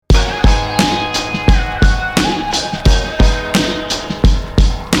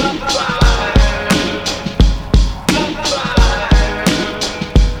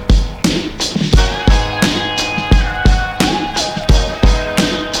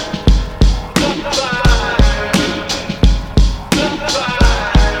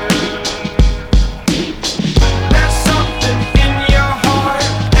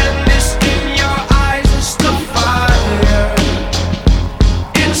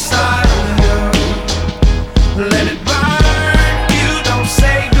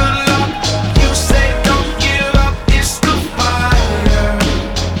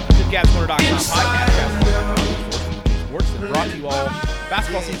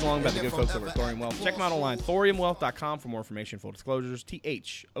plays along by the good folks over at Thorium Wealth. Check them out online, thoriumwealth.com for more information, full disclosures,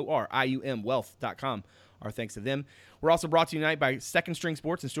 THORIUM wealth.com. Our thanks to them. We're also brought to you tonight by Second String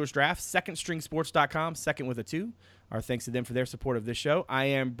Sports and Stewart's Draft, secondstringsports.com, second with a 2. Our thanks to them for their support of this show. I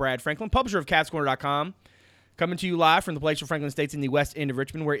am Brad Franklin, publisher of CavsCorner.com, coming to you live from the Palatial Franklin Estates in the west end of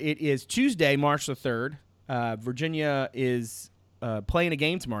Richmond, where it is Tuesday, March the 3rd. Virginia is playing a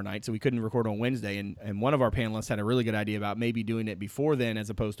game tomorrow night, so we couldn't record on Wednesday, and one of our panelists had a really good idea about maybe doing it before then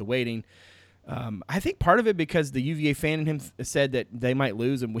as opposed to waiting. I think part of it because the UVA fan in him said that they might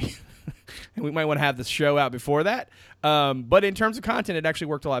lose, and we and we might want to have the show out before that. But in terms of content, it actually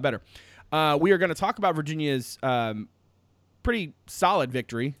worked a lot better. We are going to talk about Virginia's pretty solid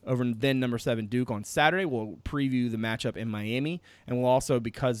victory over then number 7 Duke on Saturday. We'll preview the matchup in Miami, and we'll also,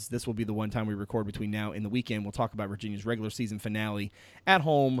 because this will be the one time we record between now and the weekend, we'll talk about Virginia's regular season finale at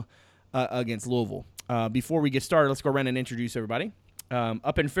home against Louisville. Before we get started, let's go around and introduce everybody.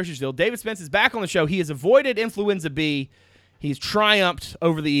 Up in Fishersville, David Spence is back on the show. He has avoided Influenza B. He's triumphed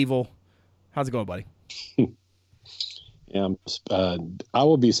over the evil. How's it going, buddy? Yeah, I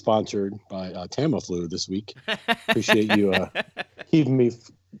will be sponsored by Tamiflu this week. Appreciate you heaving me.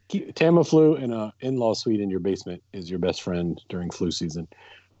 Tamiflu and an in-law suite in your basement is your best friend during flu season.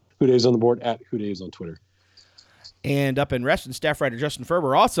 Who Dave's on the board at Who Dave's on Twitter. And up in Reston, staff writer Justin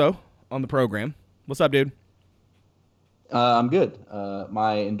Ferber also on the program. What's up, dude? I'm good.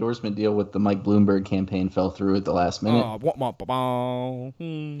 My endorsement deal with the Mike Bloomberg campaign fell through at the last minute.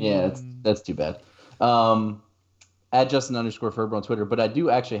 Yeah, that's too bad. At Justin_Ferber on Twitter. But I do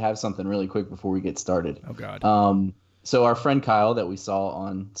actually have something really quick before we get started. Oh, God. So our friend Kyle that we saw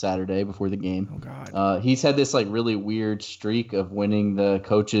on Saturday before the game. Oh, God. He's had this like really weird streak of winning the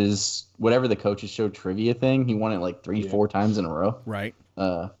coaches, whatever the coaches show trivia thing. He won it like 4 times in a row. Right.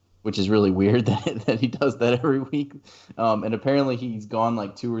 Which is really weird that he does that every week. And apparently he's gone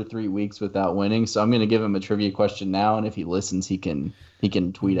like 2 or 3 weeks without winning. So I'm going to give him a trivia question now, and if he listens, he can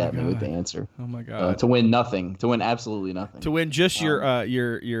tweet at me with the answer. Oh my God! To win nothing, to win absolutely nothing, to win just your own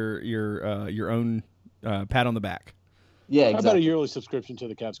pat on the back. Yeah, exactly. How about a yearly subscription to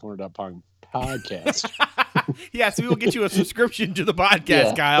the CavsCorner.com podcast? Yeah, so we will get you a subscription to the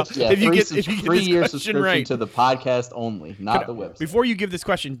podcast, Kyle. Yeah, if you get 3-year subscription right. to the podcast only, not the website. Before you give this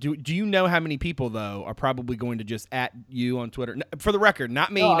question, do you know how many people though are probably going to just at you on Twitter? For the record,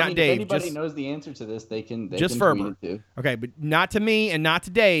 not me, not Dave. If anybody knows the answer to this, they can just can Ferber. tweet it too. Okay, but not to me and not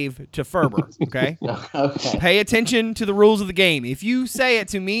to Dave, to Ferber. Okay. Okay. Pay attention to the rules of the game. If you say it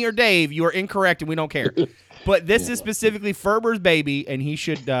to me or Dave, you are incorrect, and we don't care. But this is specifically Ferber's baby, and he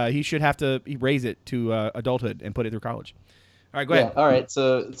should have to raise it to adulthood and put it through college. All right, go ahead. All right.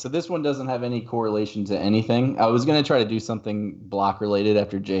 So this one doesn't have any correlation to anything. I was going to try to do something block related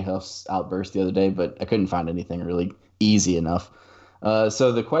after Jay Huff's outburst the other day, but I couldn't find anything really easy enough.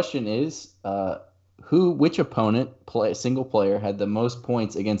 So the question is, which opponent, single player, had the most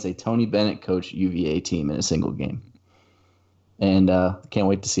points against a Tony Bennett coach UVA team in a single game? And can't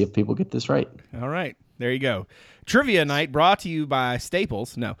wait to see if people get this right. All right. There you go. Trivia night brought to you by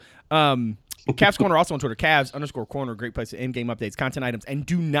Staples. No. Cavs Corner also on Twitter. Cavs_Corner. Great place to in-game updates, content items. And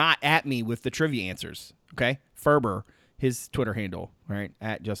do not at me with the trivia answers. Okay? Ferber, his Twitter handle, right?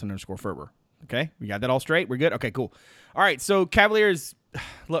 At Justin_Ferber. Okay? We got that all straight? We're good? Okay, cool. All right, so Cavaliers,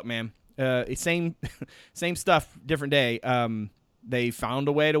 look, man, same stuff, different day. They found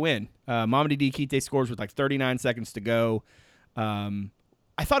a way to win. Mamadi Diakite scores with like 39 seconds to go.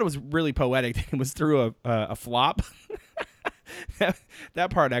 I thought it was really poetic. It was through a flop. That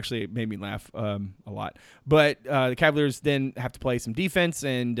part actually made me laugh a lot. But the Cavaliers then have to play some defense,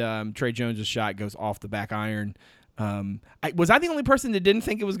 and Trey Jones' shot goes off the back iron. Was I the only person that didn't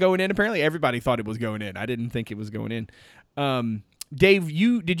think it was going in? Apparently everybody thought it was going in. I didn't think it was going in. Dave,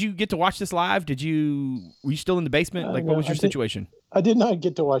 did you get to watch this live? Were you still in the basement? What was your situation? I did not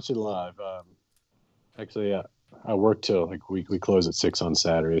get to watch it live. Actually, I worked till we close at 6 on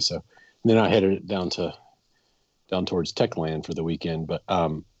Saturday, so and then I headed down towards Techland for the weekend. But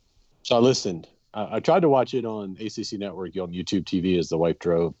so I listened. I tried to watch it on ACC Network on YouTube TV as the wife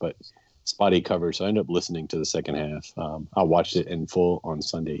drove, but spotty coverage, so I ended up listening to the second half. I watched it in full on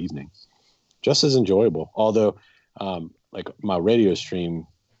Sunday evening. Just as enjoyable, although like my radio stream,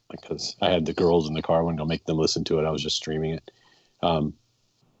 because I had the girls in the car, I wanted to make them listen to it. I was just streaming it.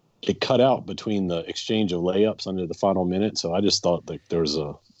 It cut out between the exchange of layups under the final minute. So I just thought like there was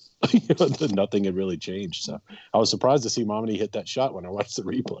nothing had really changed. So I was surprised to see Mamadi hit that shot when I watched the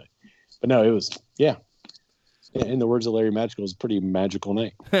replay. But no, it was, in the words of Larry Magical, it was a pretty magical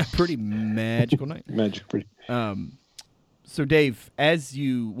night. Pretty magical night. Pretty. So Dave, once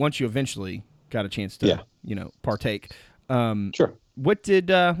you eventually got a chance to, partake, Sure. What'd you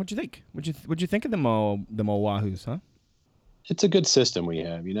think? What'd you think of them all Wahoos, huh? It's a good system we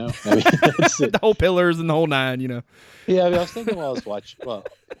have, you know. I mean, The whole pillars and the whole nine, you know. Yeah, I mean, I was thinking while I was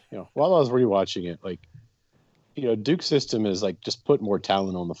while I was rewatching it, like, you know, Duke's system is like just put more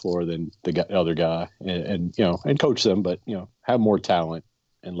talent on the floor than the other guy, and you know, and coach them, but you know, have more talent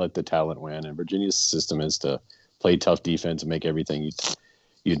and let the talent win. And Virginia's system is to play tough defense and make everything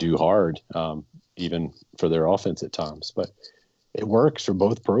you do hard, even for their offense at times. But it works for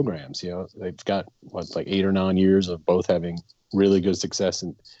both programs. You know, they've got like 8 or 9 years of both having really good success,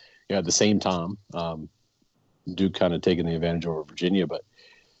 and you know, at the same time, Duke kind of taking the advantage over Virginia. But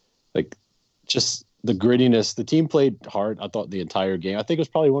like, just the grittiness, the team played hard. I thought the entire game. I think it was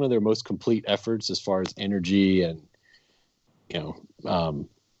probably one of their most complete efforts as far as energy and, you know,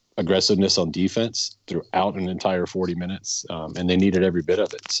 aggressiveness on defense throughout an entire 40 minutes. And they needed every bit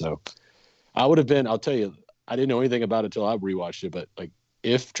of it. So I'll tell you, I didn't know anything about it until I rewatched it, but like,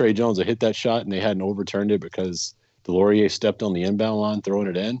 if Trey Jones had hit that shot and they hadn't overturned it because Delorier stepped on the inbound line throwing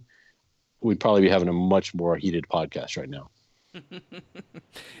it in, we'd probably be having a much more heated podcast right now.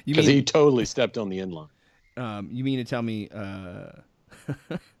 Because he totally stepped on the end line. You mean to tell me that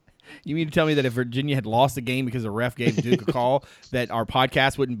if Virginia had lost the game because the ref gave Duke a call, that our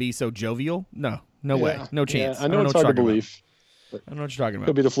podcast wouldn't be so jovial? No way. No chance. Yeah, I know it's hard to believe. I don't know what you're talking about.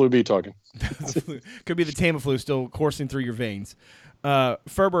 Could be the flu bee talking. Could be the Tamiflu still coursing through your veins.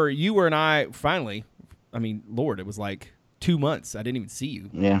 Ferber, you and I finally, I mean, Lord, it was like 2 months. I didn't even see you.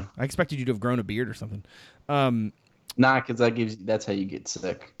 Yeah. I expected you to have grown a beard or something. Nah, because that's how you get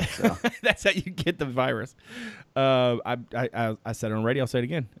sick. So. That's how you get the virus. I said it on radio. I'll say it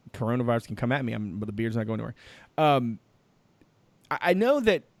again. Coronavirus can come at me, but the beard's not going anywhere. I know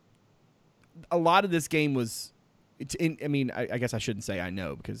that a lot of this game was. I guess I shouldn't say I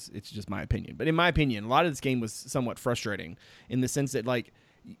know because it's just my opinion. But in my opinion, a lot of this game was somewhat frustrating in the sense that, like,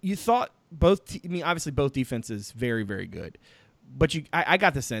 you thought obviously both defenses very, very good. But I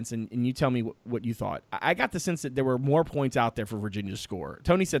got the sense, and you tell me what you thought. I got the sense that there were more points out there for Virginia to score.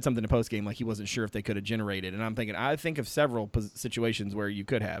 Tony said something in post-game like he wasn't sure if they could have generated, and I'm thinking, I think of several situations where you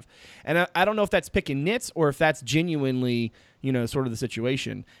could have. And I don't know if that's picking nits or if that's genuinely, you know, sort of the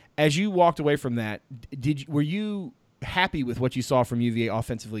situation. As you walked away from that, were you happy with what you saw from UVA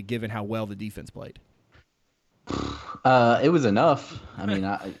offensively, given how well the defense played? It was enough. I mean,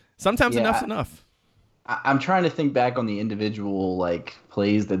 sometimes enough's enough. I'm trying to think back on the individual like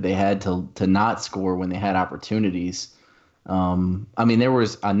plays that they had to not score when they had opportunities. I mean, there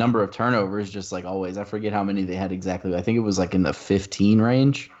was a number of turnovers, just like always. I forget how many they had exactly. I think it was like in the 15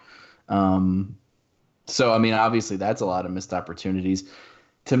 range. So, I mean, obviously that's a lot of missed opportunities.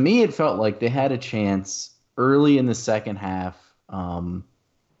 To me, it felt like they had a chance early in the second half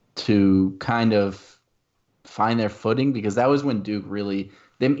to kind of find their footing, because that was when Duke really –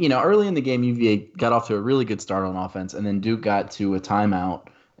 early in the game, UVA got off to a really good start on offense, and then Duke got to a timeout,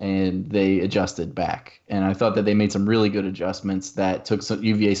 and they adjusted back. And I thought that they made some really good adjustments that took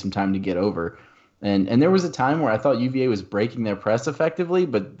UVA some time to get over. And there was a time where I thought UVA was breaking their press effectively,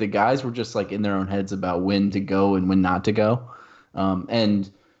 but the guys were just like in their own heads about when to go and when not to go.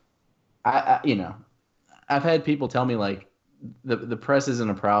 And I've had people tell me like the press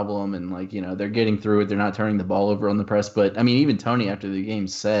isn't a problem, and like, you know, they're getting through it. They're not turning the ball over on the press. But I mean, even Tony after the game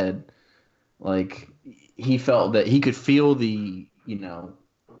said like he felt that he could feel the, you know,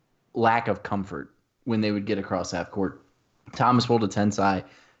 lack of comfort when they would get across half court. Thomas Woldetensae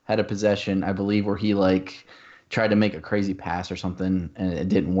had a possession, I believe, where he like tried to make a crazy pass or something and it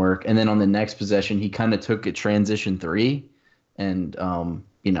didn't work. And then on the next possession, he kind of took a transition three, and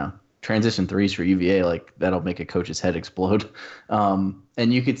transition threes for UVA, like that'll make a coach's head explode.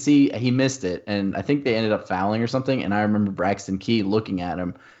 And you could see he missed it, and I think they ended up fouling or something. And I remember Braxton Key looking at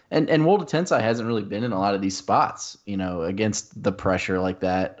him, and Woldetensae hasn't really been in a lot of these spots, you know, against the pressure like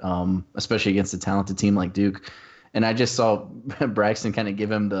that, especially against a talented team like Duke. And I just saw Braxton kind of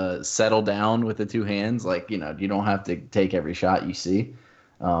give him the settle down with the two hands, like, you know, you don't have to take every shot you see.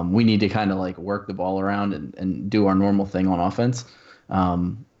 We need to kind of like work the ball around and do our normal thing on offense.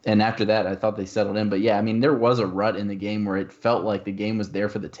 And after that, I thought they settled in. But yeah, I mean, there was a rut in the game where it felt like the game was there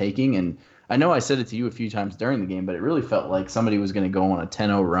for the taking. And I know I said it to you a few times during the game, but it really felt like somebody was going to go on a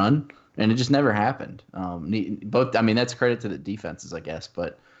 10-0 run, and it just never happened. That's credit to the defenses, I guess,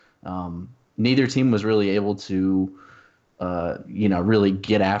 but neither team was really able to, really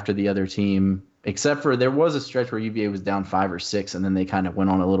get after the other team, except for there was a stretch where UVA was down 5 or 6, and then they kind of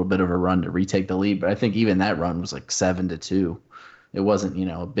went on a little bit of a run to retake the lead. But I think even that run was like 7-2. It wasn't,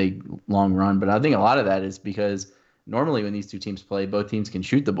 a big long run, but I think a lot of that is because normally when these two teams play, both teams can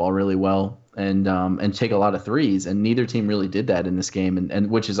shoot the ball really well and take a lot of threes, and neither team really did that in this game, and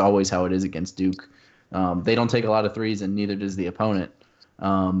which is always how it is against Duke. They don't take a lot of threes, and neither does the opponent.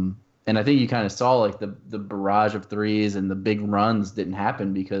 And I think you kind of saw like the barrage of threes and the big runs didn't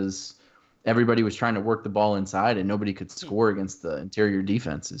happen because everybody was trying to work the ball inside, and nobody could score against the interior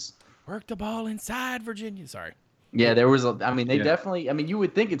defenses. Work the ball inside, Virginia. Sorry. Yeah, there was definitely, you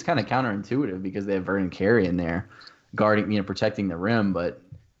would think it's kind of counterintuitive because they have Vernon Carey in there guarding, protecting the rim, but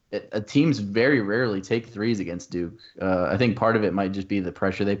teams very rarely take threes against Duke. I think part of it might just be the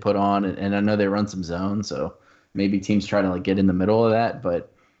pressure they put on, and I know they run some zone, so maybe teams try to like get in the middle of that,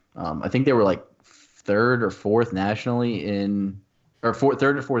 but I think they were like third or fourth nationally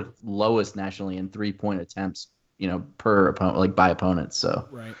third or fourth lowest nationally in 3-point attempts, per opponent, like by opponents. So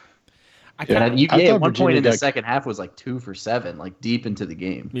right. At one point in the second half was like 2 for 7, like deep into the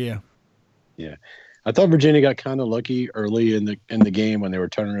game. Yeah. Yeah. I thought Virginia got kind of lucky early in the game when they were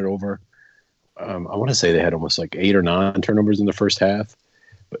turning it over. I want to say they had almost like 8 or 9 turnovers in the first half.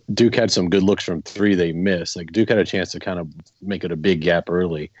 But Duke had some good looks from 3 they missed. Like Duke had a chance to kind of make it a big gap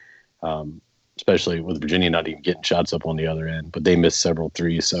early, especially with Virginia not even getting shots up on the other end. But they missed several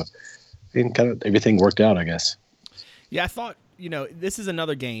threes, so kind of everything worked out, I guess. Yeah, I thought this is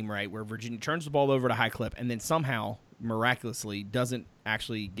another game, right, where Virginia turns the ball over to High Clip and then somehow miraculously doesn't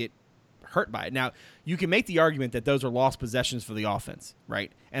actually get hurt by it. Now, you can make the argument that those are lost possessions for the offense,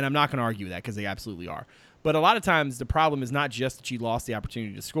 right? And I'm not going to argue with that because they absolutely are. But a lot of times the problem is not just that you lost the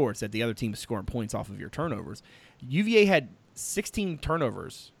opportunity to score. It's that the other team is scoring points off of your turnovers. UVA had 15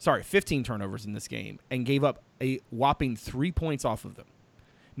 turnovers in this game and gave up a whopping 3 points off of them.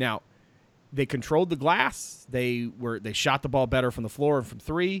 Now, they controlled the glass. They shot the ball better from the floor and from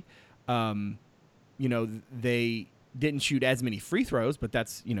 3. They didn't shoot as many free throws, but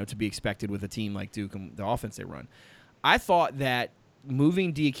that's, to be expected with a team like Duke and the offense they run. I thought that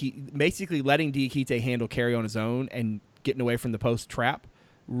moving Diakite, basically letting Diakite handle Carey on his own and getting away from the post trap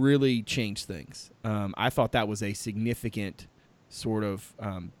really changed things. I thought that was a significant sort of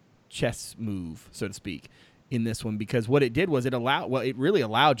chess move, so to speak, in this one, because what it did was it really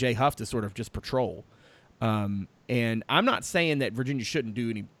allowed Jay Huff to sort of just patrol. And I'm not saying that Virginia shouldn't do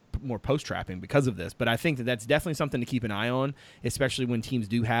any more post trapping because of this, but I think that that's definitely something to keep an eye on, especially when teams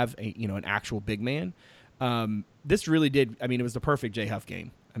do have an actual big man. This really did. It was the perfect Jay Huff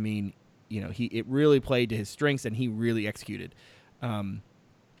game. It really played to his strengths and he really executed. I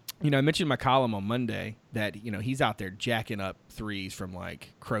mentioned in my column on Monday that, he's out there jacking up threes from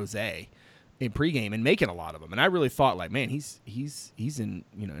like Crozet in pregame and making a lot of them. And I really thought like, man, he's in,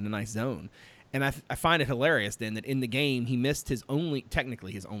 in a nice zone. And I find it hilarious then that in the game he missed he had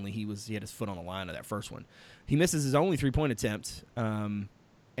his foot on the line of that first one. He misses his only 3-point attempt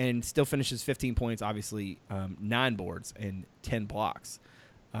and still finishes 15 points, obviously 9 boards and 10 blocks.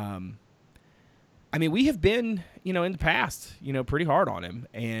 We have been, in the past, pretty hard on him.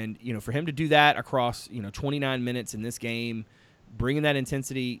 And, for him to do that across, 29 minutes in this game, bringing that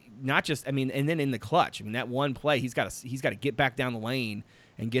intensity, not just, and then in the clutch, that one play, he's got to get back down the lane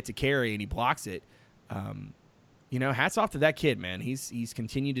and get to Carey, and he blocks it. Hats off to that kid, man. He's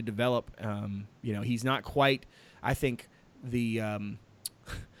continued to develop. He's not quite, I think, the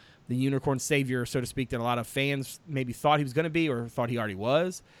unicorn savior, so to speak, that a lot of fans maybe thought he was going to be or thought he already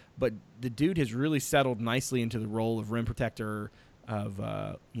was. But the dude has really settled nicely into the role of rim protector,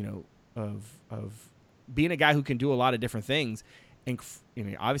 of being a guy who can do a lot of different things. And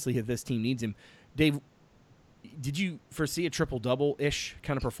obviously this team needs him. Dave, did you foresee a triple-double-ish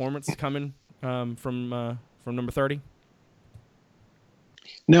kind of performance coming from number 30?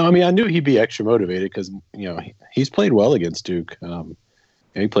 No, I knew he'd be extra motivated because, he's played well against Duke.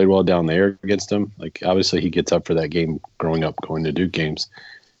 He played well down there against them. Like, obviously he gets up for that game growing up, going to Duke games.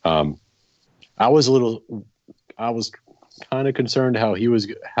 I was kind of concerned how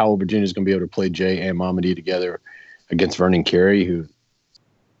Virginia's going to be able to play Jay and Mamadi together against Vernon Carey, who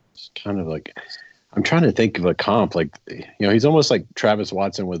is kind of like, I'm trying to think of a comp. Like, he's almost like Travis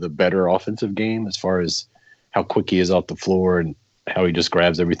Watson with a better offensive game as far as how quick he is off the floor and how he just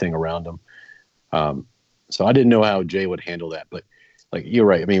grabs everything around him. So I didn't know how Jay would handle that, but like, you're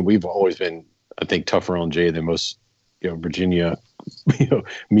right. We've always been, I think, tougher on Jay than most, Virginia,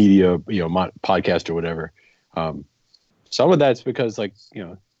 media, podcast or whatever. Some of that's because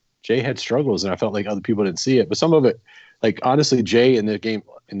Jay had struggles and I felt like other people didn't see it, but some of it, like, honestly, Jay in the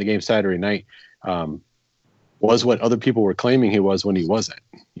game Saturday night, was what other people were claiming he was when he wasn't.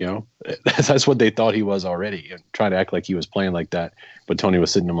 That's what they thought he was already, and trying to act like he was playing like that. But Tony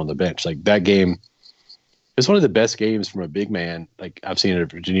was sitting him on the bench. Like, that game, it's one of the best games from a big man like I've seen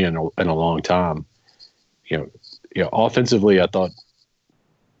at Virginia in a long time. offensively, I thought,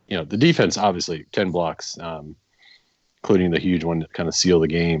 the defense, obviously 10 blocks, including the huge one that kind of sealed the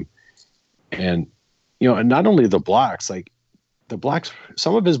game. And, and not only the blocks, like the blocks,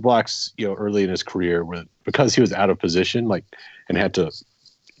 some of his blocks, early in his career were because he was out of position, like, and had to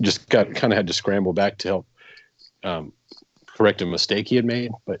had to scramble back to help correct a mistake he had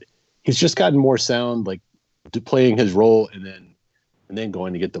made. But he's just gotten more sound, like playing his role and then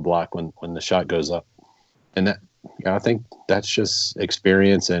going to get the block when the shot goes up. And that, I think that's just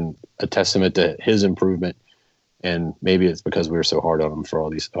experience and a testament to his improvement. And maybe it's because we were so hard on him for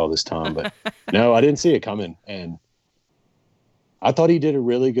all this time, but no, I didn't see it coming. And I thought he did a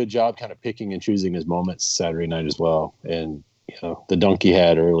really good job kind of picking and choosing his moments Saturday night as well. And, the dunk he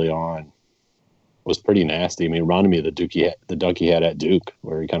had early on was pretty nasty. I mean, it reminded me of the dunk he had at Duke,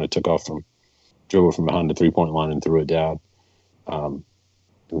 where he kind of dribbled from behind the 3-point line and threw it down. And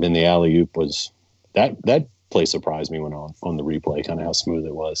then the alley-oop was that play surprised me when on the replay, kind of how smooth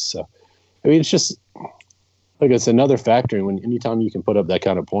it was. So, I mean, it's just like it's another factor. And anytime you can put up that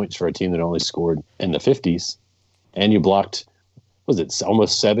kind of points for a team that only scored in the 50s, and you blocked, was it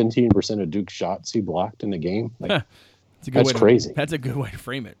almost 17% of Duke's shots he blocked in the game? Like, that's crazy. That's a good way to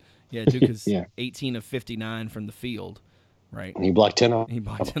frame it. Yeah, Duke is 18 of 59 from the field, right? And he blocked 10 of them. He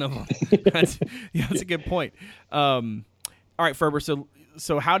blocked 10 of them. That's a good point. All right, Ferber. So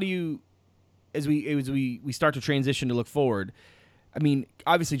how do you, as we start to transition to look forward? I mean,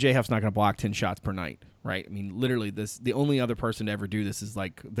 obviously Jay Huff's not going to block 10 shots per night, right? I mean, literally, the only other person to ever do this is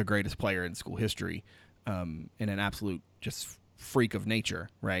like the greatest player in school history, and an absolute just freak of nature,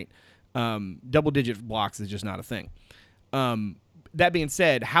 right? Double-digit blocks is just not a thing. That being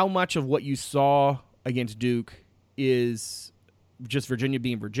said, how much of what you saw against Duke is just Virginia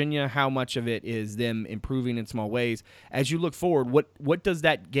being Virginia? How much of it is them improving in small ways? As you look forward, what does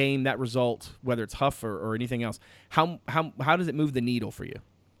that game, that result, whether it's Huff or anything else, how does it move the needle for you?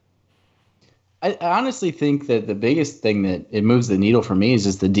 I honestly think that the biggest thing that it moves the needle for me is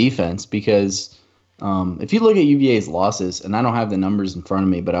just the defense, because if you look at UVA's losses, and I don't have the numbers in front of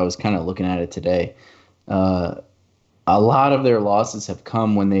me, but I was kind of looking at it today, a lot of their losses have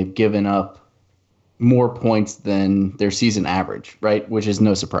come when they've given up more points than their season average, right? Which is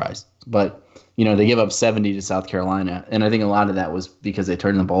no surprise. But, they give up 70 to South Carolina, and I think a lot of that was because they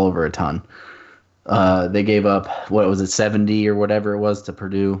turned the ball over a ton. They gave up, 70 or whatever it was to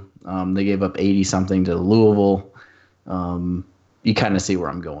Purdue. They gave up 80-something to Louisville. You kind of see where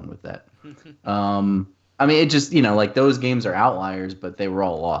I'm going with that. I mean, it just, like those games are outliers, but they were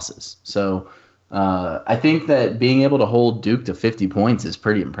all losses. So I think that being able to hold Duke to 50 points is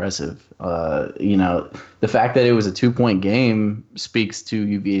pretty impressive. The fact that it was a 2-point game speaks to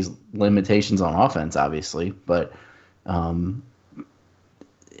UVA's limitations on offense, obviously. But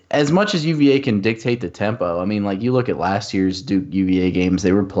as much as UVA can dictate the tempo, I mean, like you look at last year's Duke UVA games,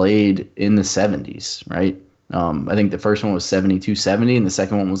 they were played in the 70s, right? I think the first one was 72-70, and the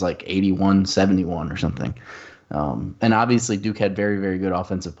second one was like 81-71 or something. And obviously Duke had very, very good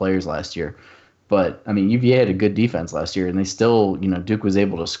offensive players last year. But, I mean, UVA had a good defense last year, and they still, Duke was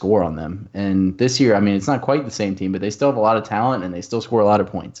able to score on them. And this year, I mean, it's not quite the same team, but they still have a lot of talent, and they still score a lot of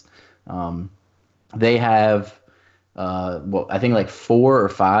points. They have, I think like 4 or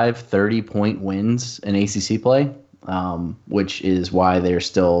 5 30-point wins in ACC play, which is why they're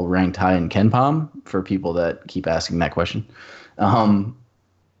still ranked high in KenPom for people that keep asking that question.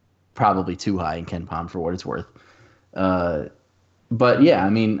 Probably too high in KenPom for what it's worth. But yeah, I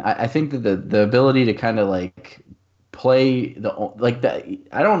mean, I think that the ability to kind of like play that.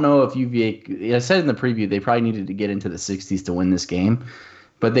 I don't know if UVA. I said in the preview they probably needed to get into the 60s to win this game,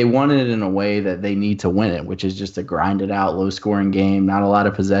 but they won it in a way that they need to win it, which is just a grind it out, low scoring game, not a lot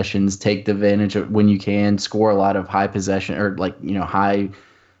of possessions, take the advantage of when you can, score a lot of high possession or high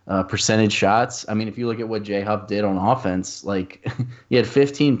percentage shots. I mean, if you look at what Jay Huff did on offense, like he had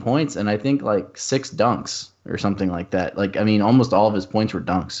 15 points and I think like 6 dunks or something like that. Like, I mean, almost all of his points were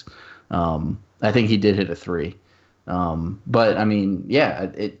dunks. I think he did hit a 3. But I mean, yeah,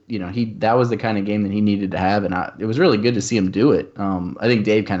 that was the kind of game that he needed to have. And it was really good to see him do it. I think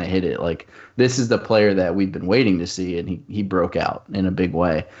Dave kind of hit it. Like, this is the player that we've been waiting to see. And he broke out in a big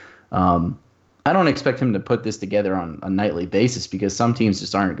way. I don't expect him to put this together on a nightly basis because some teams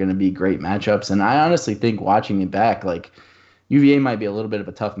just aren't going to be great matchups. And I honestly think watching it back, like UVA might be a little bit of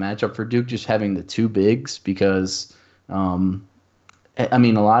a tough matchup for Duke, just having the 2 bigs because, I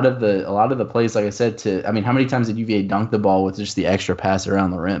mean, a lot of the plays, like I said, how many times did UVA dunk the ball with just the extra pass around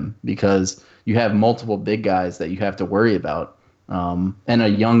the rim? Because you have multiple big guys that you have to worry about, and a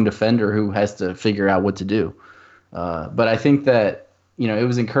young defender who has to figure out what to do. But I think that, it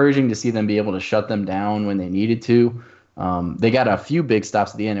was encouraging to see them be able to shut them down when they needed to. They got a few big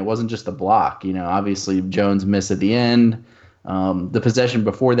stops at the end. It wasn't just the block. Obviously Jones missed at the end. The possession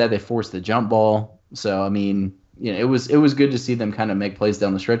before that, they forced the jump ball. So, I mean, it was good to see them kind of make plays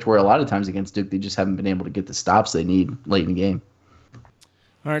down the stretch where a lot of times against Duke, they just haven't been able to get the stops they need late in the game.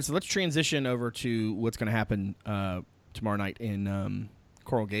 All right, so let's transition over to what's going to happen tomorrow night in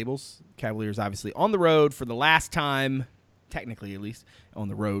Coral Gables. Cavaliers obviously on the road for the last time, technically at least, on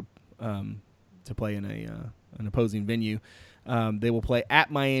the road to play in an opposing venue. They will play at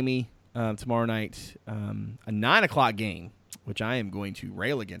Miami tomorrow night, a 9 o'clock game, which I am going to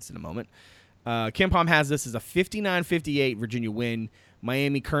rail against in a moment. KenPom has this as a 59-58 Virginia win.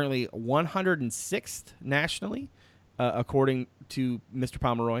 Miami currently 106th nationally, according to Mr.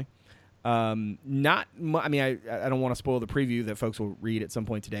 Pomeroy. I don't want to spoil the preview that folks will read at some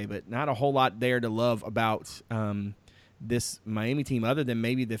point today, but not a whole lot there to love about this Miami team other than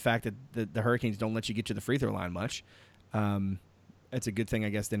maybe the fact that the Hurricanes don't let you get to the free throw line much. It's a good thing, I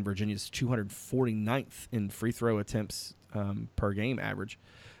guess, then Virginia's 249th in free throw attempts per game average.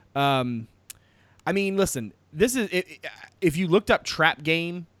 I mean, listen, this is if you looked up trap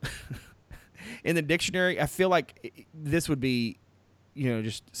game in the dictionary, I feel like this would be,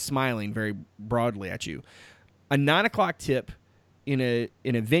 just smiling very broadly at you. A 9 o'clock tip in a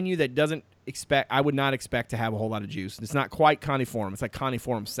venue that doesn't I would not expect to have a whole lot of juice. It's not quite Connie Forum. It's like Connie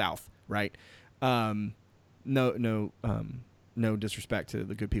Forum South, right? No disrespect to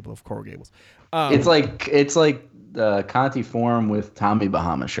the good people of Coral Gables. It's like the Conti Forum with Tommy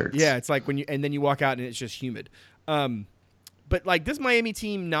Bahama shirts. Yeah, it's like then you walk out and it's just humid. But like this Miami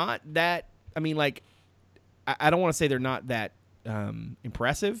team, not that. I mean, like I don't want to say they're not that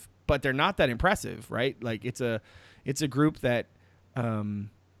impressive, but they're not that impressive, right? Like it's a group that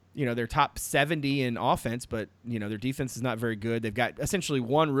they're top 70 in offense, but their defense is not very good. They've got essentially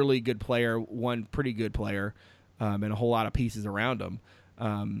one really good player, one pretty good player, and a whole lot of pieces around them.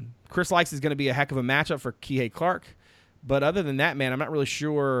 Chris Likes is going to be a heck of a matchup for Kihei Clark, but other than that, man, I'm not really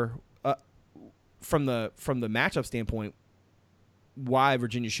sure from the matchup standpoint why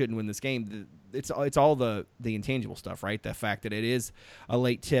Virginia shouldn't win this game. It's all the intangible stuff, right? The fact that it is a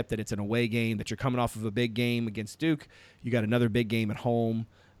late tip, that it's an away game, that you're coming off of a big game against Duke, you got another big game at home.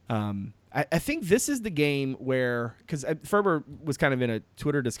 I think this is the game where, because Ferber was kind of in a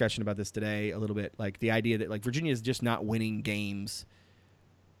Twitter discussion about this today a little bit, like the idea that like Virginia is just not winning games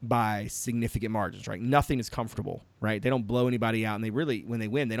by significant margins, right? Nothing is comfortable, right? They don't blow anybody out, and when they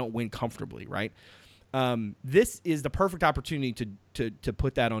win, they don't win comfortably, right? This is the perfect opportunity to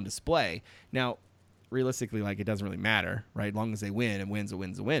put that on display. Now, realistically, like it doesn't really matter, right? As long as they win, and win's a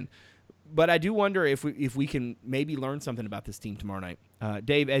win. But I do wonder if we can maybe learn something about this team tomorrow night.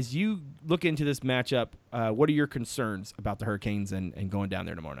 Dave, as you look into this matchup, what are your concerns about the Hurricanes and going down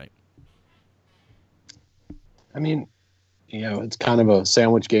there tomorrow night? I mean, it's kind of a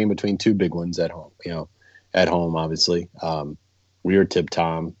sandwich game between two big ones at home. At home, obviously. Weird tip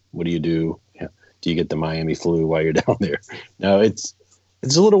time. What do you do? Do you get the Miami flu while you're down there? No, it's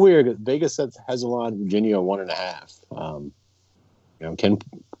a little weird. Vegas has a line Virginia 1.5.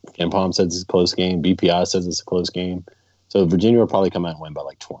 KenPom says it's a close game. BPI says it's a close game. So Virginia will probably come out and win by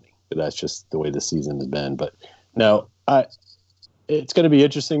like 20. But that's just the way the season has been. But no, it's going to be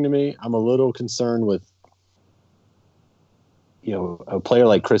interesting to me. I'm a little concerned with, a player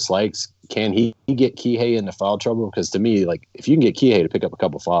like Chris Likes. Can he get Kihei into foul trouble? Because to me, like if you can get Kihei to pick up a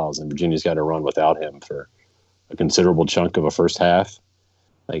couple fouls, and Virginia's got to run without him for a considerable chunk of a first half,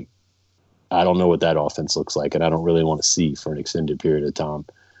 like I don't know what that offense looks like, and I don't really want to see for an extended period of time.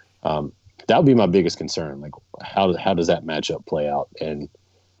 That would be my biggest concern. Like how does that matchup play out? And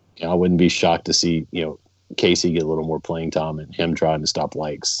I wouldn't be shocked to see Casey get a little more playing time and him trying to stop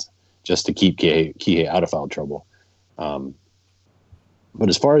Likes just to keep Kihei out of foul trouble. But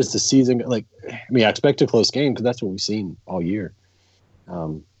as far as the season, I expect a close game because that's what we've seen all year.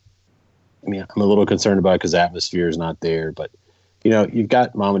 I'm a little concerned about it because the atmosphere is not there. But, you've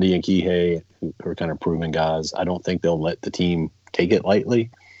got Mamadi and Kihei who are kind of proven guys. I don't think they'll let the team take it lightly,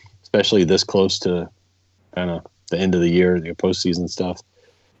 especially this close to kind of the end of the year, the postseason stuff.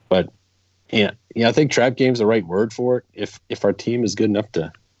 But, I think trap game's the right word for it. If our team is good enough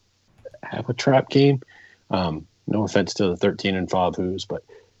to have a trap game, no offense to the 13-5 Who's, but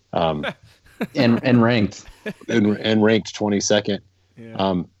and ranked and ranked 22nd.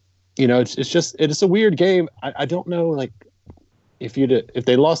 Yeah. It's a weird game. I don't know, like if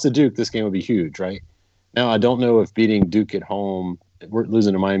they lost to Duke, this game would be huge, right? Now I don't know if beating Duke at home, we're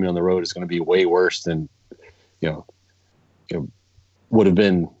losing to Miami on the road is going to be way worse than would have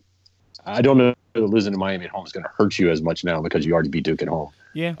been. I don't know losing to Miami at home is going to hurt you as much now because you already beat Duke at home.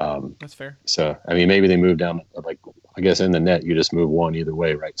 Yeah, that's fair. So, I mean, maybe they move down, like, I guess in the net, you just move one either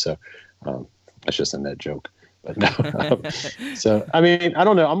way, right? So that's just a net joke. But no. So, I mean, I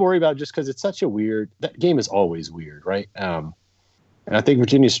don't know. I'm worried about it just because it's such a that game is always weird, right? And I think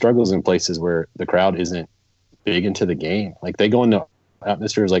Virginia struggles in places where the crowd isn't big into the game. Like, they go into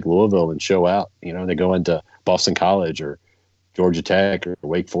atmospheres like Louisville and show out. You know, they go into Boston College or Georgia Tech or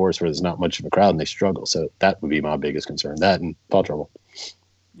Wake Forest where there's not much of a crowd and they struggle. So that would be my biggest concern, that and foul trouble.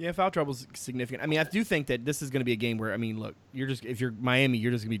 Yeah, foul trouble is significant. I mean, I do think that this is going to be a game where, I mean, look, if you're Miami,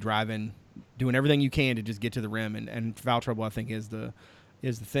 you're just going to be driving, doing everything you can to just get to the rim, and foul trouble, I think, is the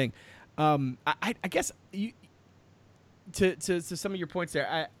thing. I guess to some of your points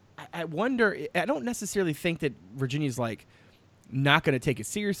there, I wonder. I don't necessarily think that Virginia's like not going to take it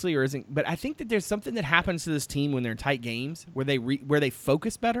seriously or isn't, but I think that there's something that happens to this team when they're in tight games where they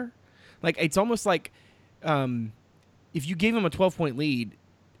focus better. Like, it's almost like if you gave them a 12-point lead,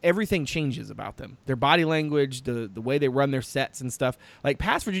 everything changes about them. Their body language, the way they run their sets and stuff. Like,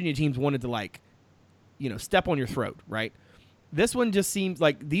 past Virginia teams wanted to, like, step on your throat, right? This one just seems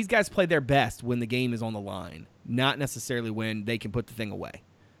like these guys play their best when the game is on the line, not necessarily when they can put the thing away,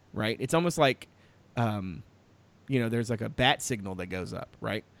 right? It's almost like, there's like a bat signal that goes up,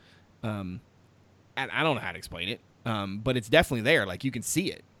 right? And I don't know how to explain it, but it's definitely there. Like, you can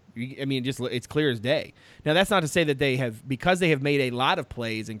see it. I mean, it's clear as day. Now, that's not to say that because they have made a lot of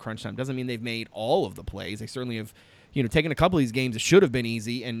plays in crunch time, doesn't mean they've made all of the plays. They certainly have, taken a couple of these games that should have been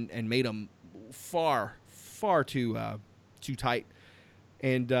easy and made them far, far too tight.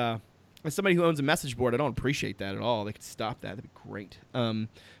 And as somebody who owns a message board, I don't appreciate that at all. They could stop that. That'd be great.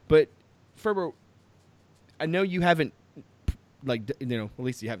 But Ferber, I know you haven't, at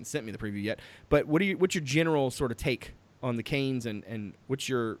least you haven't sent me the preview yet. But what's your general sort of take on the Canes, and what's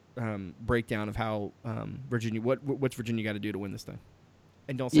your breakdown of how Virginia? What's Virginia got to do to win this thing?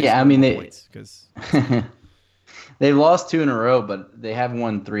 And don't say points because they've lost 2 in a row, but they have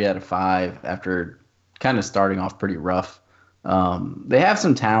won 3 out of 5 after kind of starting off pretty rough. They have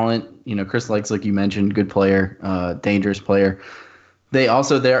some talent, Chris Lykes, like you mentioned, good player, dangerous player. They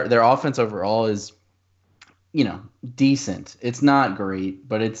also their offense overall is, decent. It's not great,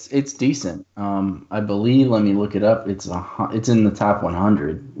 but it's decent. I believe, let me look it up. It's in the top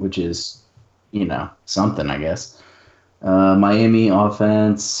 100, which is, something, I guess. Miami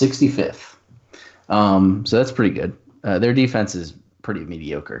offense 65th. So that's pretty good. Their defense is pretty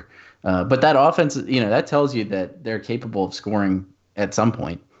mediocre. But that offense, that tells you that they're capable of scoring at some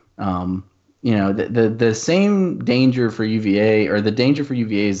point. The same danger for UVA, or the danger for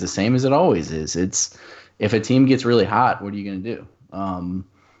UVA, is the same as it always is. It's, if a team gets really hot, what are you going to do?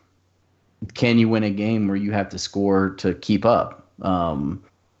 Can you win a game where you have to score to keep up?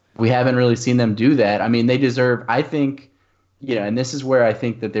 We haven't really seen them do that. I mean, they deserve, I think, and this is where I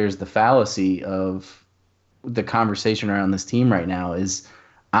think that there's the fallacy of the conversation around this team right now is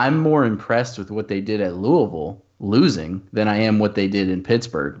I'm more impressed with what they did at Louisville losing than I am what they did in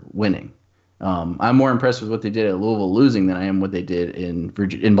Pittsburgh winning. I'm more impressed with what they did at Louisville losing than I am what they did in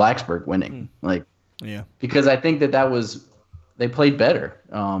Blacksburg winning. Yeah, because I think that was, they played better,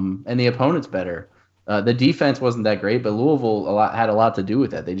 and the opponent's better. The defense wasn't that great, but Louisville had a lot to do with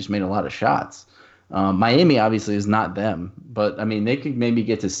that. They just made a lot of shots. Miami obviously is not them, but I mean, they could maybe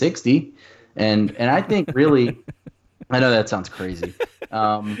get to 60, and I think really, I know that sounds crazy.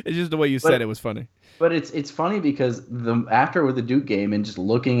 It's just the way you said it was funny. But it's funny because after with the Duke game and just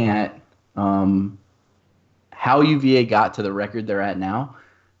looking at how UVA got to the record they're at now,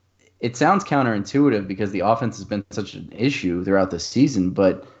 it sounds counterintuitive because the offense has been such an issue throughout the season,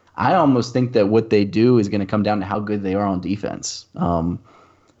 but I almost think that what they do is going to come down to how good they are on defense.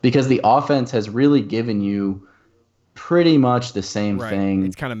 Because the offense has really given you pretty much the same thing.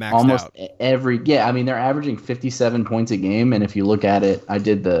 It's kind of maxed almost out. I mean, they're averaging 57 points a game, and if you look at it, I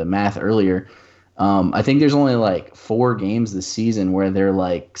did the math earlier. I think there's only like 4 games this season where they're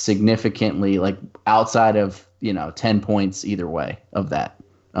like significantly like outside of 10 points either way of that.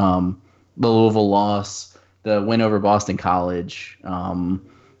 The Louisville loss, the win over Boston College,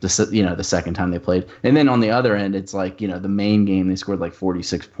 the second time they played, and then on the other end, it's like the main game they scored like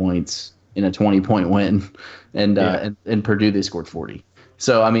 46 points in a 20-point win, and Purdue they scored 40.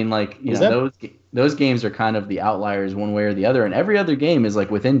 So I mean, like those games are kind of the outliers one way or the other, and every other game is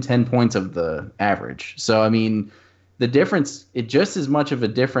like within 10 points of the average. So I mean, the difference, just as much of a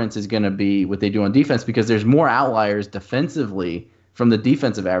difference is going to be what they do on defense, because there's more outliers defensively from the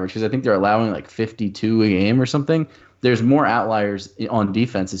defensive average, because I think they're allowing like 52 a game or something. there's more outliers on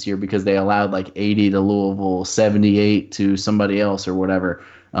defense this year because they allowed like 80 to Louisville, 78 to somebody else or whatever.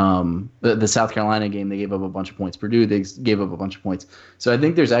 The South Carolina game, they gave up a bunch of points. Purdue, they gave up a bunch of points. So I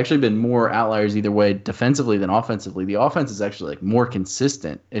think there's actually been more outliers either way, defensively than offensively. The offense is actually like more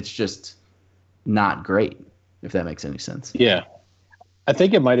consistent. It's just not great, if that makes any sense. Yeah. I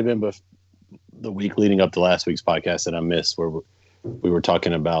think it might have been the week leading up to last week's podcast that I missed where we were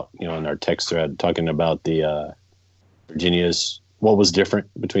talking about, in our text thread, talking about the Virginia's, what was different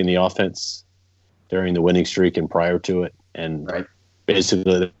between the offense during the winning streak and prior to it. And right.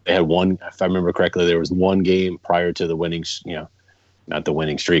 Basically they had one, if I remember correctly, there was one game prior to the winning, not the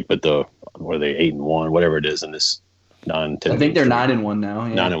winning streak, but were they 8-1, whatever it is in this non-10. I think they're 9-1 now.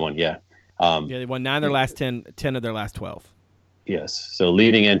 Yeah. 9-1. Yeah. They won 9 of their last 10 of their last 12. Yes. So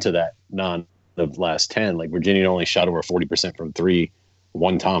leading into that the last 10, like Virginia only shot over 40% from three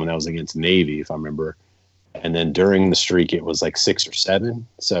one time, and that was against Navy, if I remember. And then during the streak, it was like 6 or 7.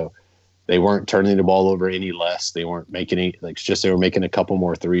 So they weren't turning the ball over any less. They weren't making any, they were making a couple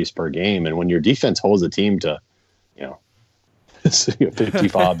more threes per game. And when your defense holds a team to,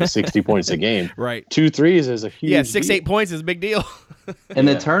 55 to 60 points a game, right? 2 threes is a huge 6-8 points is a big deal. And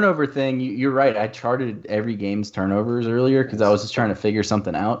the turnover thing, you're right. I charted every game's turnovers earlier because I was just trying to figure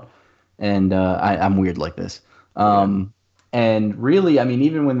something out. And I'm weird like this. And really, I mean,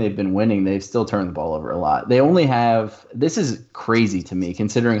 even when they've been winning, they've still turned the ball over a lot. They only have – this is crazy to me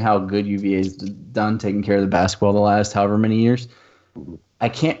considering how good UVA's done taking care of the basketball the last however many years. I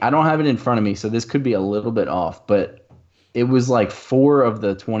don't have it in front of me, so this could be a little bit off. But it was like 4 of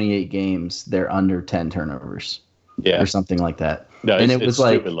the 28 games, they're under 10 turnovers or something like that. No, and it was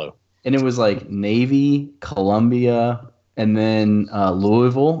like low. And it was like Navy, Columbia, and then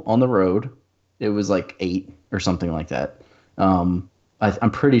Louisville on the road. It was like 8 or something like that. I'm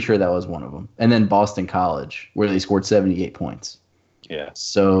pretty sure that was one of them. And then Boston College, where they scored 78 points. Yeah.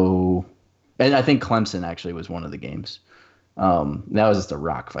 So, and I think Clemson actually was one of the games. That was just a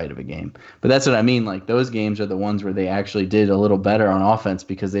rock fight of a game. But that's what I mean. Like, those games are the ones where they actually did a little better on offense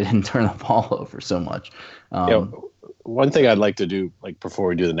because they didn't turn the ball over so much. One thing I'd like to do, like before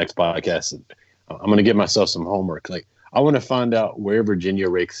we do the next podcast, I'm going to give myself some homework. Like, I want to find out where Virginia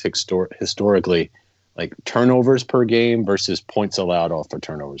ranks historically, like turnovers per game versus points allowed off for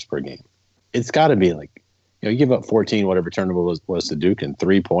turnovers per game. It's got to be like, you give up 14, whatever turnover was to Duke, and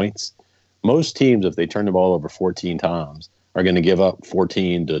 3 points. Most teams, if they turn the ball over 14 times, are going to give up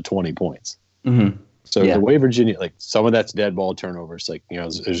 14 to 20 points. Mm-hmm. So the way Virginia, like some of that's dead ball turnovers, like,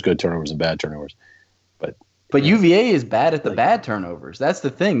 there's good turnovers and bad turnovers. But UVA is bad at the bad turnovers. That's the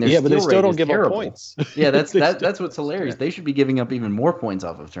thing. But they still don't give up points. Yeah, that's what's hilarious. They should be giving up even more points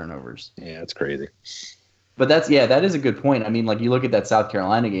off of turnovers. Yeah, it's crazy. But that is a good point. I mean, like, you look at that South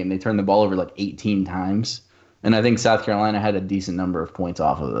Carolina game, they turned the ball over like 18 times. And I think South Carolina had a decent number of points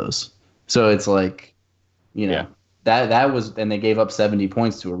off of those. So it's like, that was, and they gave up 70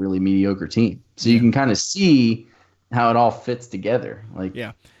 points to a really mediocre team. So you can kind of see how it all fits together. Like,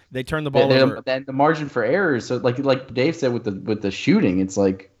 they turned the ball over. And the margin for errors. So like Dave said with the shooting, it's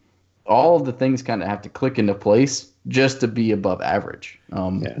like all of the things kind of have to click into place just to be above average.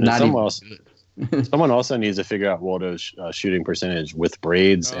 Someone also needs to figure out Waldo's shooting percentage with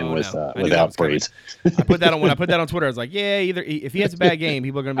braids and without braids. I put that on Twitter. I was like, either if he has a bad game,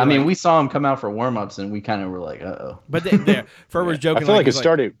 people are gonna be. I mean, we saw him come out for warm-ups, and we kind of were like, uh-oh. But Fur was joking. I feel like it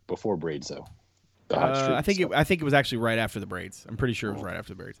started before braids, though. I think it was actually right after the braids. I'm pretty sure it was right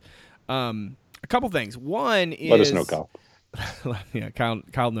after the braids. A couple things. One is, let us know, Kyle. Yeah,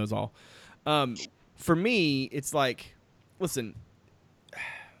 Kyle knows all. For me, it's like, listen,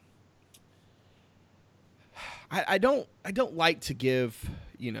 I don't like to give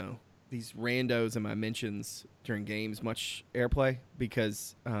these randos in my mentions during games much airplay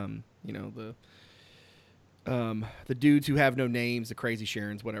because the dudes who have no names, the crazy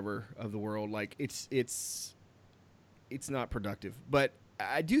Sharons, whatever of the world, like it's not productive. But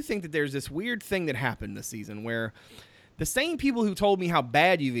I do think that there's this weird thing that happened this season where the same people who told me how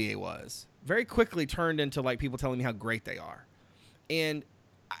bad UVA was very quickly turned into like people telling me how great they are. And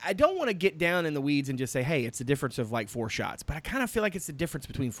I don't want to get down in the weeds and just say, hey, it's the difference of like 4 shots. But I kind of feel like it's the difference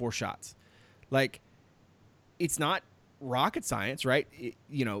between 4 shots. Like, it's not rocket science, right?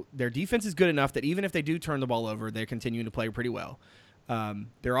 Their defense is good enough that even if they do turn the ball over, they're continuing to play pretty well.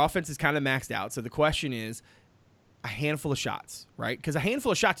 Their offense is kind of maxed out. So the question is a handful of shots, right? Because a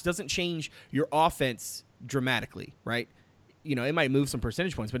handful of shots doesn't change your offense dramatically, right? It might move some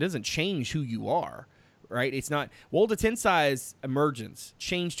percentage points, but it doesn't change who you are. Right, it's not. Waldo Tensai's emergence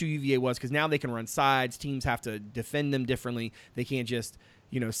changed who UVA was because now they can run sides. Teams have to defend them differently. They can't just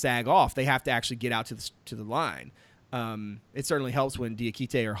sag off. They have to actually get out to the line. It certainly helps when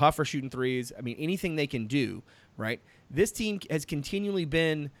Diakite or Huff are shooting threes. I mean, anything they can do, right? This team has continually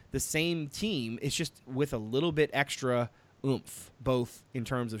been the same team. It's just with a little bit extra oomph, both in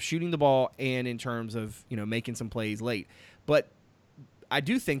terms of shooting the ball and in terms of, making some plays late. But I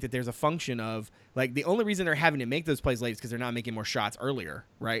do think that there's a function of, like, the only reason they're having to make those plays late is because they're not making more shots earlier,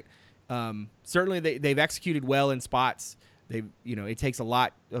 right? Certainly they've executed well in spots. It takes a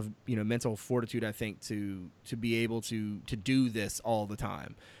lot of, mental fortitude, I think, to be able to do this all the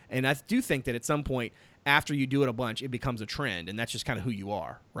time. And I do think that at some point after you do it a bunch, it becomes a trend, and that's just kind of who you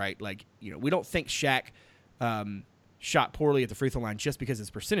are, right? Like, we don't think Shaq shot poorly at the free throw line just because his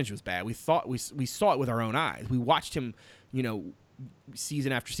percentage was bad. We thought we saw it with our own eyes. We watched him,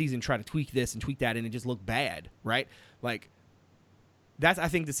 season after season try to tweak this and tweak that, and it just looked bad, right? Like, that's, I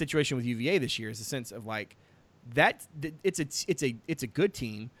think, the situation with UVA this year is a sense of, like, that it's a good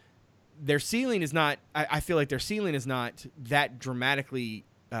team. Their ceiling is not. I feel like their ceiling is not that dramatically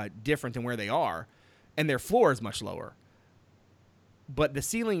different than where they are, and their floor is much lower. But the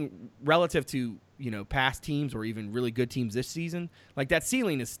ceiling relative to past teams or even really good teams this season, like, that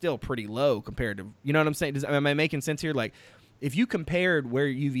ceiling is still pretty low compared to, you know what I'm saying? Am I making sense here? Like, if you compared where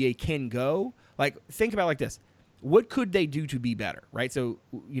UVA can go, like, think about it like this. What could they do to be better, right? So,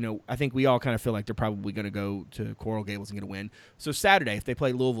 I think we all kind of feel like they're probably going to go to Coral Gables and get a win. So Saturday, if they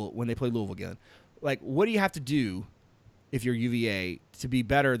play Louisville, when they play Louisville again, like, what do you have to do if you're UVA to be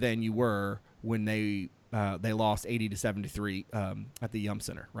better than you were when they lost 80-73 at the Yum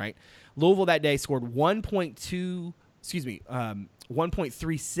Center, right? Louisville that day scored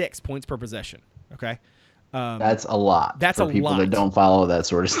 1.36 points per possession, okay? That's a lot. That's for a people lot. that don't follow that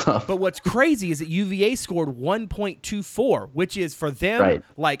sort of stuff. But what's crazy is that UVA scored 1.24, which is for them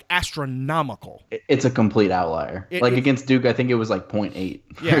like astronomical. It's a complete outlier. Against Duke, I think it was like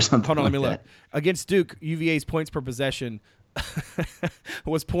 0.8 or something. Hold on, let me look. That. Against Duke, UVA's points per possession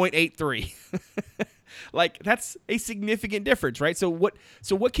was 0.83. Like, that's a significant difference, right? So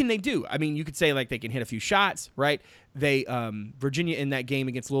what can they do? I mean, you could say, like, they can hit a few shots, right? They Virginia in that game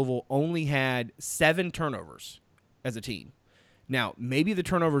against Louisville only had 7 turnovers as a team. Now, maybe the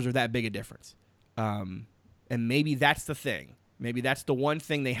turnovers are that big a difference. And maybe that's the thing. Maybe that's the one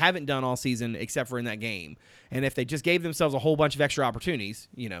thing they haven't done all season except for in that game. And if they just gave themselves a whole bunch of extra opportunities,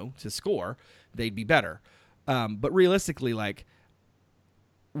 to score, they'd be better. But realistically, like,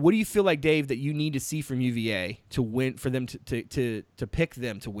 what do you feel like, Dave, that you need to see from UVA to win, for them to pick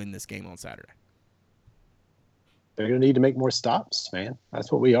them to win this game on Saturday? They're going to need to make more stops, man. That's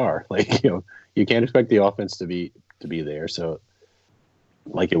what we are. Like, you can't expect the offense to be there. So,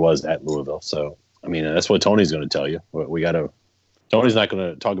 like it was at Louisville. So, I mean, that's what Tony's going to tell you. Tony's not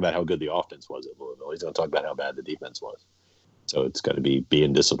going to talk about how good the offense was at Louisville. He's going to talk about how bad the defense was. So it's got to be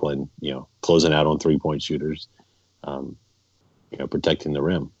being disciplined, closing out on 3-point shooters, protecting the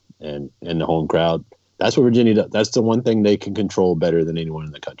rim and the home crowd. That's what Virginia does. That's the one thing they can control better than anyone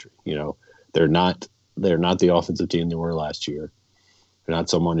in the country. They're not the offensive team they were last year. They're not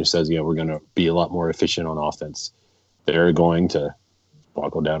someone who says, we're going to be a lot more efficient on offense. They're going to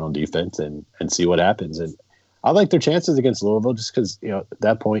buckle down on defense and see what happens. And I like their chances against Louisville just because, at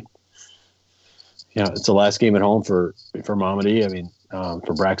that point, it's the last game at home for Mamadi. I mean,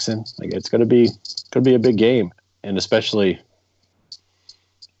 for Braxton, like, it's going to be a big game. And especially,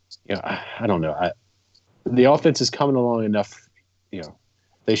 I don't know. The offense is coming along enough.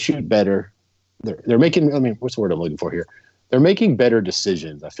 They shoot better. They're making. I mean, what's the word I'm looking for here? They're making better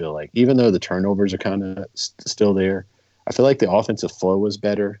decisions. I feel like, even though the turnovers are kind of still there, I feel like the offensive flow was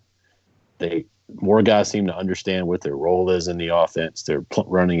better. More guys seem to understand what their role is in the offense. They're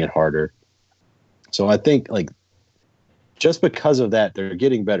running it harder. So I think, like, just because of that, they're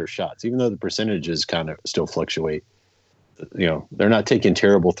getting better shots, even though the percentages kind of still fluctuate. They're not taking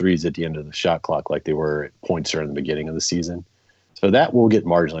terrible threes at the end of the shot clock like they were at points during the beginning of the season. So that will get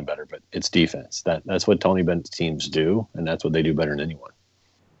marginally better, but it's defense. That's what Tony Bennett's teams do, and that's what they do better than anyone.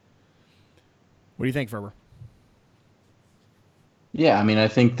 What do you think, Ferber? Yeah, I mean, I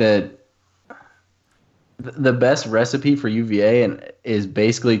think that the best recipe for UVA is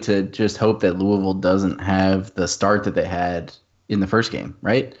basically to just hope that Louisville doesn't have the start that they had in the first game,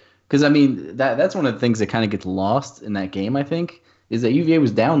 right? Because, I mean, that's one of the things that kind of gets lost in that game, I think, is that UVA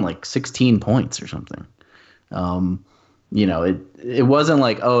was down like 16 points or something. It wasn't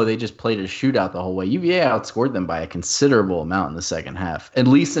like, they just played a shootout the whole way. UVA outscored them by a considerable amount in the second half, at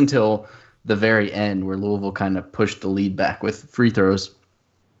least until the very end where Louisville kind of pushed the lead back with free throws.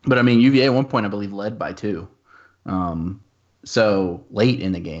 But, I mean, UVA at one point, I believe, led by 2. So late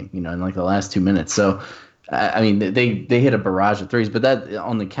in the game, in like the last 2 minutes. So, I mean, they hit a barrage of threes, but that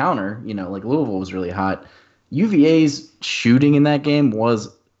on the counter, like Louisville was really hot. UVA's shooting in that game was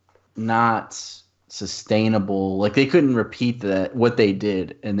not sustainable. Like they couldn't repeat that what they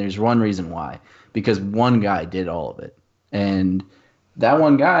did, and there's one reason why. Because one guy did all of it. And that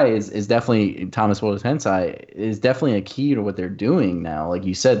one guy is definitely Thomas Woldenhensai is definitely a key to what they're doing now. Like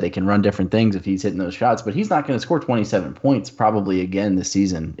you said, they can run different things if he's hitting those shots, but he's not going to score 27 points probably again this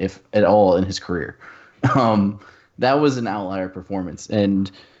season, if at all in his career. That was an outlier performance,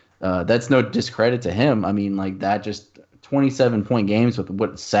 and that's no discredit to him. I mean, like that just 27-point games with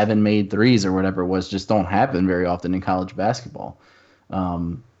what 7 made threes or whatever it was just don't happen very often in college basketball,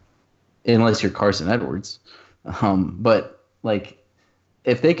 unless you're Carson Edwards. But like,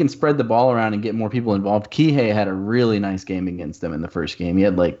 if they can spread the ball around and get more people involved, Kihei had a really nice game against them in the first game. He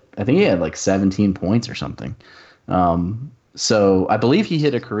had I think he had 17 points or something. So I believe he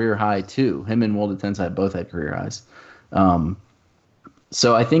hit a career high too. Him and Woldenhensai both had career highs.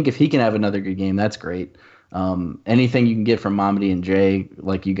 So I think if he can have another good game, that's great. Anything you can get from Mamadi and Jay,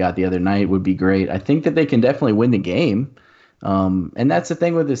 like you got the other night, would be great. I think that they can definitely win the game. And that's the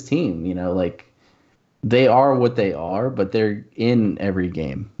thing with this team, they are what they are, but they're in every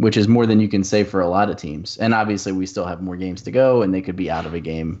game, which is more than you can say for a lot of teams. And obviously we still have more games to go, and they could be out of a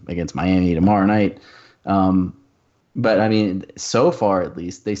game against Miami tomorrow night. But I mean, so far at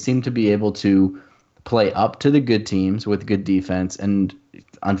least, they seem to be able to play up to the good teams with good defense, and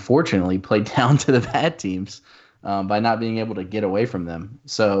unfortunately play down to the bad teams by not being able to get away from them.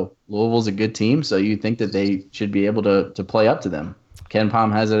 So Louisville's a good team, so you think that they should be able to play up to them. Ken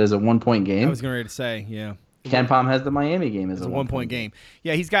Pom has it as a 1-point game. I was going to say, yeah. Ken Pom has the Miami game as a 1-point game.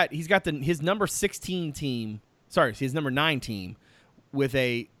 Yeah, he's got his number 16 team. Sorry, his number 9 team with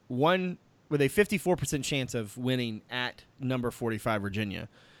a 54% chance of winning at number 45 Virginia,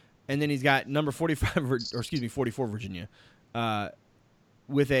 and then he's got number 44 Virginia,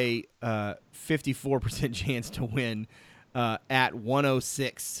 with a 54% chance to win at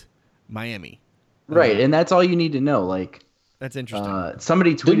 106 Miami. Right, and that's all you need to know. That's interesting.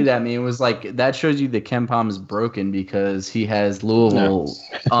 Somebody tweeted at me and was like, that shows you that Ken Pom is broken because he has Louisville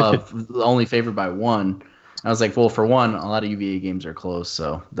only favored by 1. I was like, well, for one, a lot of UVA games are close,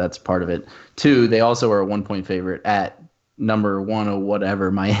 so that's part of it. 2, they also are a 1-point favorite at number 1 or whatever,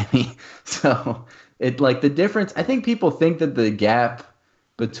 Miami. So the difference, I think people think that the gap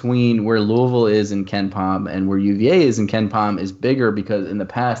between where Louisville is in Ken Pom and where UVA is in Ken Pom is bigger because in the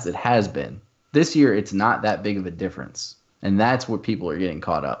past it has been. This year, it's not that big of a difference. And that's what people are getting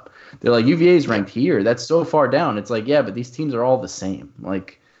caught up. They're like, UVA is ranked here. That's so far down. It's like, yeah, but these teams are all the same.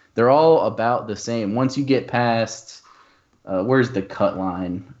 They're all about the same. Once you get past, where's the cut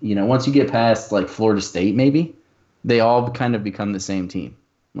line? Once you get past Florida State, maybe they all kind of become the same team.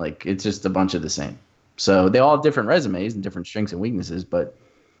 It's just a bunch of the same. So they all have different resumes and different strengths and weaknesses, but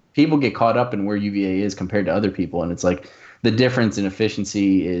people get caught up in where UVA is compared to other people. And it's the difference in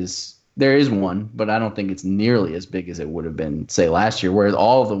efficiency there is one, but I don't think it's nearly as big as it would have been, say, last year, where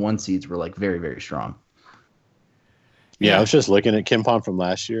all of the 1 seeds were very, very strong. Yeah, I was just looking at Ken Pom from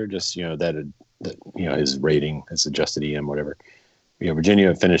last year, just his rating, his adjusted EM, whatever.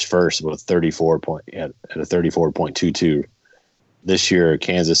 Virginia finished first with at a 34.22. This year,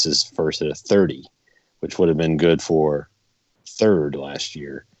 Kansas is first at a 30, which would have been good for third last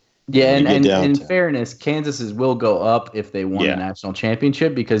year. Yeah, and in fairness, Kansas will go up if they won a national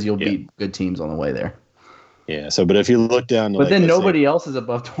championship because you'll beat good teams on the way there. Yeah. So, but if you look down, but then nobody else is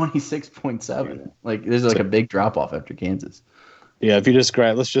above 26.7. There's a big drop off after Kansas. Yeah. If you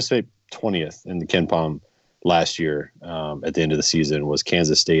describe, let's just say 20th in the Ken Pom last year at the end of the season was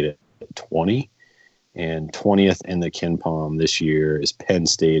Kansas State at 20, and 20th in the Ken Pom this year is Penn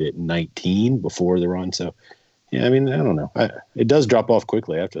State at 19 before the run. So. Yeah, I mean, I don't know. It does drop off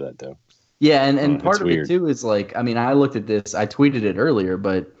quickly after that, though. Yeah, and part of it, too, is I looked at this. I tweeted it earlier,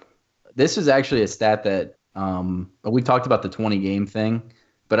 but this is actually a stat that we talked about the 20-game thing,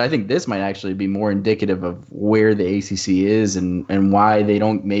 but I think this might actually be more indicative of where the ACC is and why they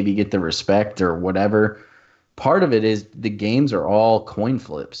don't maybe get the respect or whatever. Part of it is the games are all coin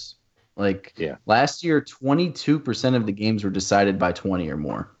flips. Last year, 22% of the games were decided by 20 or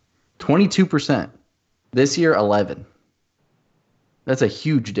more. 22%. This year, 11. That's a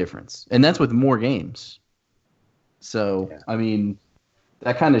huge difference. And that's with more games. So, yeah. I mean,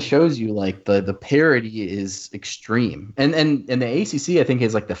 that kind of shows you the parity is extreme. And the ACC, I think,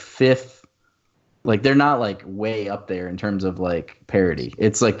 is the 5th. They're not way up there in terms of parity.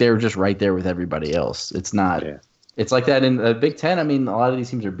 It's they're just right there with everybody else. It's not. Yeah. It's like that in the Big Ten. I mean, a lot of these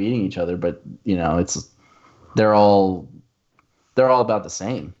teams are beating each other, but they're all about the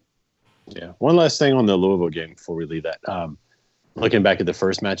same. Yeah. One last thing on the Louisville game before we leave that. looking back at the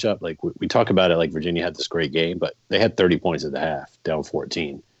first matchup, like we talk about it, like Virginia had this great game, but they had 30 points at the half, down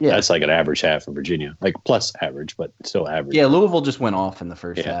 14. Yeah. That's like an average half for Virginia, like plus average, but still average. Yeah, Louisville just went off in the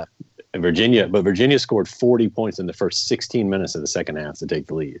first half. And Virginia scored 40 points in the first 16 minutes of the second half to take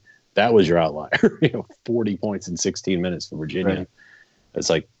the lead. That was your outlier. 40 points in 16 minutes for Virginia. Right. It's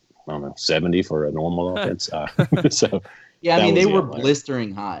like, I don't know, 70 for a normal offense. So yeah, I mean, they were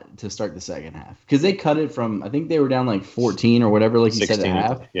blistering hot to start the second half because they cut it from, I think they were down like 14 or whatever, like you said, at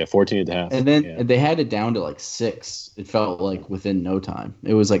half. Yeah, 14 at the half. And then they had it down to like 6. It felt like within no time.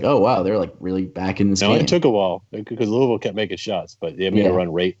 It was like, oh, wow, they're like really back in this game. No, it took a while because Louisville kept making shots, but they made a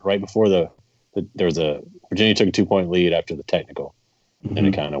run right before there was a Virginia took a 2-point lead after the technical, and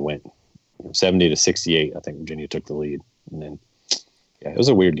it kind of went 70 to 68. I think Virginia took the lead, and then it was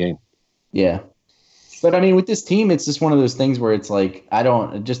a weird game. Yeah. But I mean, with this team, it's just one of those things where it's like,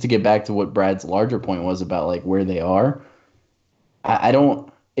 just to get back to what Brad's larger point was about like where they are,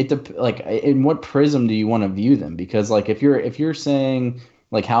 in what prism do you want to view them? Because like, if you're saying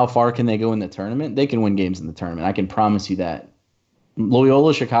like, how far can they go in the tournament? They can win games in the tournament. I can promise you that.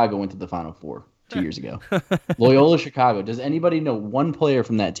 Loyola Chicago went to the Final Four 2 years ago. Loyola Chicago. Does anybody know one player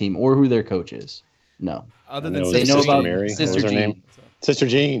from that team or who their coach is? No. Other than they know about Mary. Sister Jean. Sister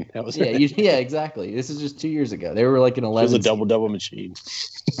Jean. That was yeah, exactly. This is just 2 years ago. They were like an 11. It was a double machine.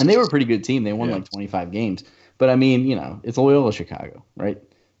 And they were a pretty good team. They won like 25 games. But I mean, it's Loyola Chicago, right?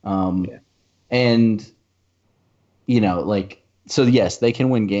 And so yes, they can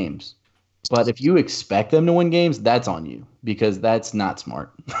win games. But if you expect them to win games, that's on you because that's not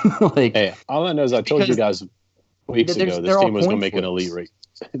smart. Hey, all I know is I told you guys weeks ago this team was going to make an elite rate.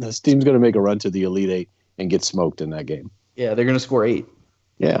 This team's going to make a run to the Elite Eight and get smoked in that game. Yeah, they're going to score 8.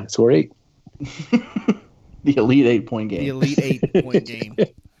 Yeah, score 8. The Elite 8-point game. The Elite 8-point game.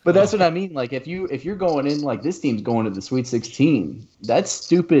 But that's what I mean. Like if you're going in like this team's going to the Sweet 16, that's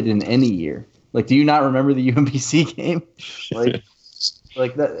stupid in any year. Like, do you not remember the UMBC game?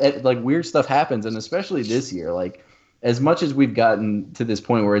 Like that, like weird stuff happens, and especially this year. Like, as much as we've gotten to this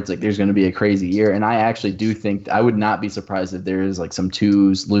point where it's like there's going to be a crazy year, and I actually do think I would not be surprised if there is like some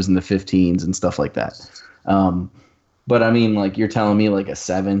 2s losing the 15s and stuff like that. But I mean, like you're telling me like a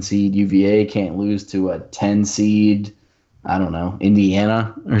 7 seed UVA can't lose to a 10 seed, I don't know,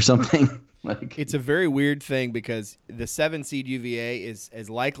 Indiana or something. Like, it's a very weird thing because the 7 seed UVA is as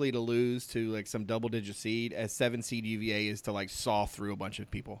likely to lose to like some double-digit seed as 7 seed UVA is to like saw through a bunch of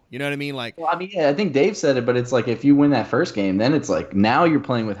people. You know what I mean? Like, well, I mean, yeah, I think Dave said it, but it's like if you win that first game, then it's like now you're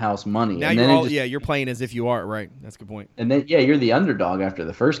playing with house money. Now you're playing as if you are, right? That's a good point. And then you're the underdog after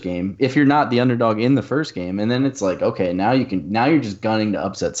the first game. If you're not the underdog in the first game, and then it's like, okay, now you're just gunning to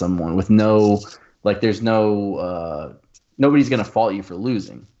upset someone with there's no nobody's going to fault you for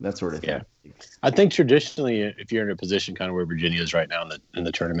losing, that sort of thing. Yeah. I think traditionally, if you're in a position kind of where Virginia is right now in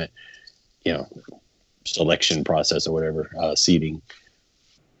the tournament, selection process or whatever, seeding,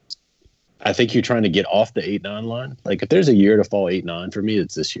 I think you're trying to get off the 8-9 line. Like if there's a year to fall 8-9 for me,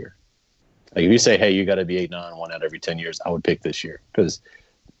 it's this year. Like if you say, hey, you got to be 8-9 one out every 10 years, I would pick this year because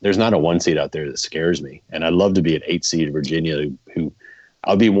there's not a 1 seed out there that scares me. And I'd love to be an 8 seed Virginia who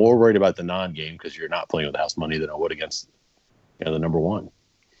I'll be more worried about the non-game because you're not playing with house money than I would against the number 1.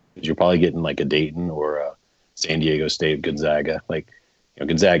 Because you're probably getting like a Dayton or a San Diego State, Gonzaga. Like,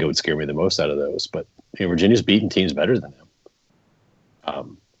 Gonzaga would scare me the most out of those. But Virginia's beaten teams better than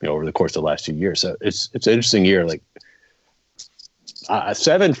them. Over the course of the last 2 years. So it's an interesting year. Like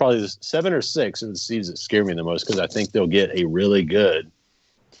 7 or 6 are the seeds that scare me the most because I think they'll get a really good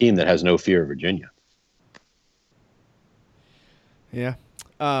team that has no fear of Virginia. Yeah.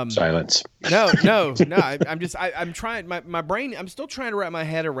 Silence. No. I'm trying. My brain. I'm still trying to wrap my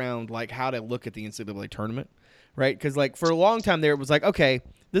head around like how to look at the NCAA tournament, right? Because like for a long time there, it was like, okay,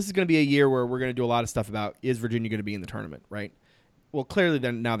 this is going to be a year where we're going to do a lot of stuff about is Virginia going to be in the tournament, right? Well, clearly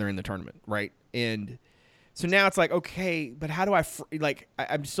now they're in the tournament, right? And so now it's like, okay, but how do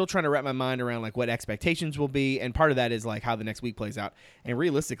I'm still trying to wrap my mind around like what expectations will be, and part of that is like how the next week plays out, and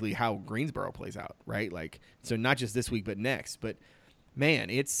realistically how Greensboro plays out, right? Like so not just this week but next, but. Man,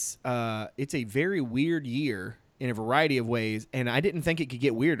 it's a very weird year in a variety of ways, and I didn't think it could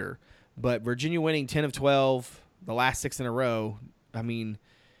get weirder. But Virginia winning 10 of 12, the last 6 in a row. I mean,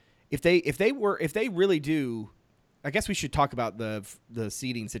 if they really do, I guess we should talk about the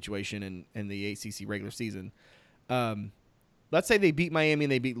seeding situation and the ACC regular season. Let's say they beat Miami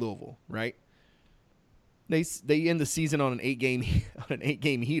and they beat Louisville, right? They end the season on an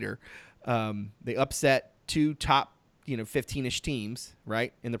 8-game heater. They upset 2 top 15-ish teams,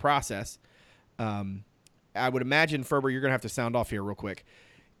 right, in the process. I would imagine, Ferber, you're going to have to sound off here real quick.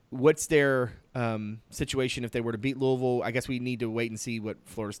 what's their situation if they were to beat Louisville? I guess we need to wait and see what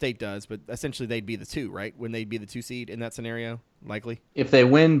Florida State does, but essentially they'd be the 2, right? When they'd be the 2 seed in that scenario, likely. If they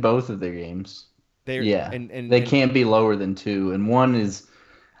win both of their games, Yeah, they can't be lower than 2. And one is,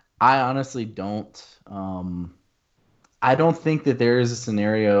 I honestly don't. I don't think that there is a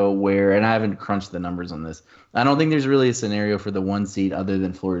scenario where, and I haven't crunched the numbers on this. I don't think there's really a scenario for the 1 seed other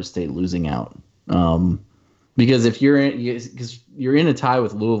than Florida State losing out. Because if you're in a tie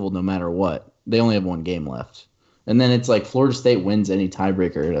with Louisville, no matter what, they only have 1 game left, and then it's like Florida State wins any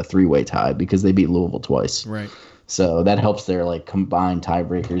tiebreaker at a 3-way tie because they beat Louisville twice. Right. So that helps their like combined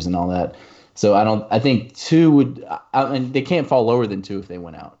tiebreakers and all that. So I think 2 would, and they can't fall lower than 2 if they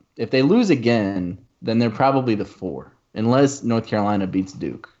win out. If they lose again, then they're probably the 4, unless North Carolina beats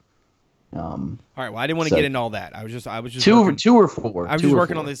Duke. All right. Well, I didn't want to get into all that. I was just 2 or 4. I was just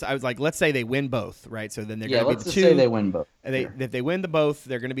working on this. I was like, let's say they win both, right? So then they're going to be the 2. Let's say they win both. If they win the both,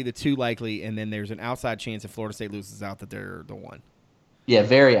 they're going to be the 2 likely, and then there's an outside chance if Florida State loses out that they're the 1. Yeah,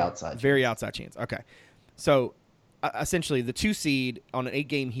 very outside. Very outside chance. Okay. So essentially, the 2 seed on an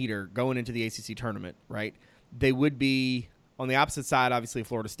 8-game heater going into the ACC tournament, right? They would be on the opposite side, obviously, of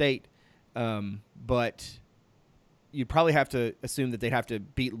Florida State, but you'd probably have to assume that they'd have to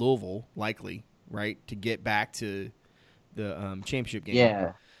beat Louisville, likely, right, to get back to the championship game.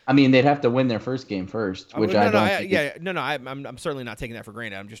 Yeah, I mean they'd have to win their first game first, which I'm certainly not taking that for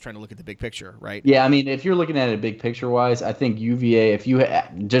granted. I'm just trying to look at the big picture, right? Yeah, I mean if you're looking at it big picture wise, I think UVA. If you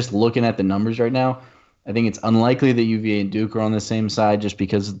just looking at the numbers right now, I think it's unlikely that UVA and Duke are on the same side, just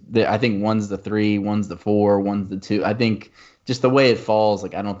because I think one's the 3, one's the 4, one's the 2. I think just the way it falls,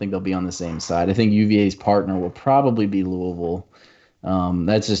 like I don't think they'll be on the same side. I think UVA's partner will probably be Louisville.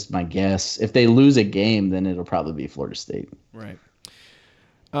 That's just my guess. If they lose a game, then it'll probably be Florida State. Right.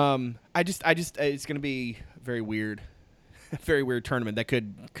 I just it's going to be very weird, very weird tournament that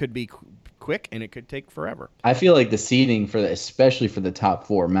could be quick and it could take forever. I feel like the seeding especially for the top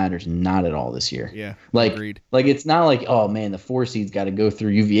 4 matters not at all this year. Yeah, agreed. Like it's not like, oh man, the 4 seeds got to go through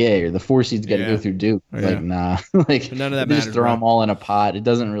UVA or the 4 seeds got to go through Duke. Yeah. Like nah, like none of that matters. Just throw them all in a pot. It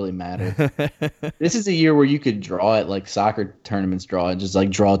doesn't really matter. This is a year where you could draw it like soccer tournaments draw it, just like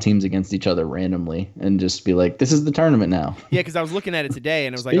draw teams against each other randomly and just be like, this is the tournament now. Yeah, because I was looking at it today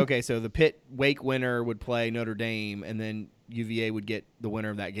and I was like, okay, so the Pitt Wake winner would play Notre Dame and then UVA would get the winner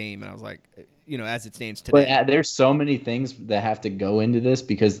of that game, and I was like, as it stands today. But there's so many things that have to go into this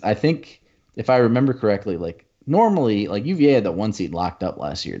because I think, if I remember correctly, like normally, like UVA had the 1 seed locked up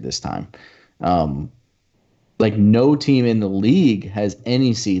last year. This time, like no team in the league has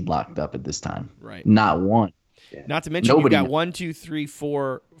any seed locked up at this time. Right, not one. Yeah. Not to mention you've got 1, 2, 3,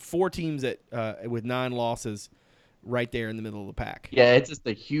 4 teams that with 9 losses, right there in the middle of the pack. Yeah, it's just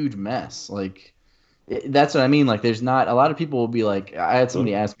a huge mess. Like. That's what I mean. Like, there's not a lot of people will be like, I had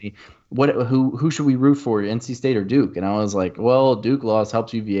somebody ask me, who should we root for, NC State or Duke? And I was like, well, Duke loss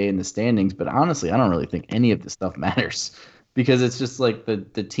helps UVA in the standings, but honestly, I don't really think any of this stuff matters because it's just like the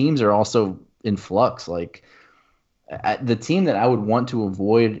teams are also in flux. Like the team that I would want to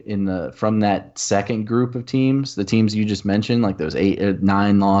avoid from that second group of teams, the teams you just mentioned, like those 8,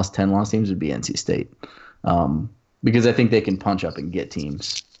 9 loss, 10 loss teams would be NC State, because I think they can punch up and get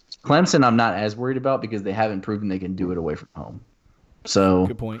teams. Clemson, I'm not as worried about because they haven't proven they can do it away from home. So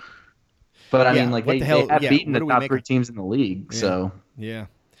good point. But I mean, like they have beaten the top 3 teams in the league. Yeah. So yeah,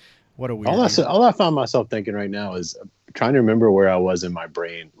 what a weird. All I find myself thinking right now is trying to remember where I was in my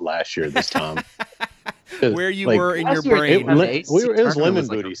brain last year this time. Where you were in your brain. It was lemon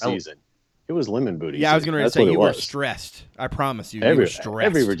booty season. It was lemon booty. Yeah, I was going to say you were stressed. I promise you, you were stressed.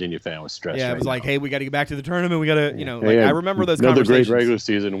 Every Virginia fan was stressed. Yeah, it was like, hey, we got to get back to the tournament. We got to, I remember those another conversations. Great regular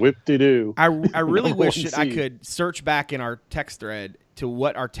season. Whip-de-doo. I really wish that I could search back in our text thread to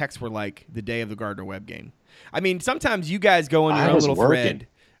what our texts were like the day of the Gardner Webb game. I mean, sometimes you guys go in your own little thread.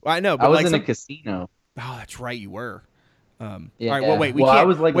 Well, I know, but I was in a casino. Oh, that's right, you were. Yeah. All right, well, wait. I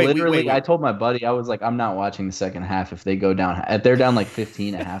was like literally. I told my buddy, I was like, I'm not watching the second half if they go down. If they're down like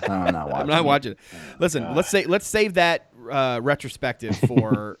 15 at halftime, I'm not watching. I'm not watching it. Listen, let's save that retrospective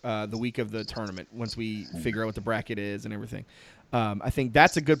for the week of the tournament once we figure out what the bracket is and everything. I think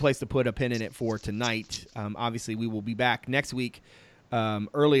that's a good place to put a pin in it for tonight. Obviously, we will be back next week,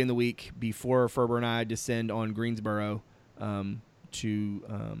 early in the week, before Ferber and I descend on Greensboro to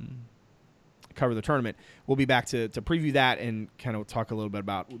cover the tournament. We'll be back to preview that and kind of talk a little bit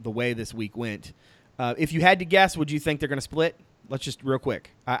about the way this week went. If you had to guess, would you think they're going to split? Let's just real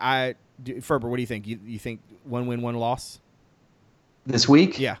quick. Ferber, what do you think? You think 1 win, 1 loss this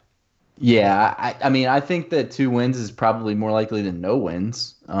week? Yeah. Yeah, I mean, I think that 2 wins is probably more likely than no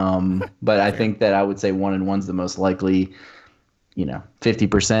wins. But I think that I would say 1-1's the most likely.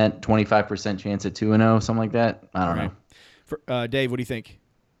 50%, 25% chance at 2-0, something like that. I don't know. For, Dave, what do you think?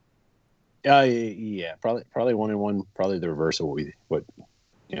 Yeah, probably 1-1. Probably the reverse of what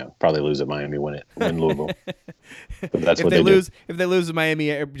probably lose at Miami, win Louisville. But that's if what they lose. do. If they lose to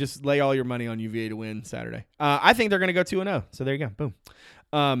Miami, just lay all your money on UVA to win Saturday. I think they're going to go 2-0. So there you go.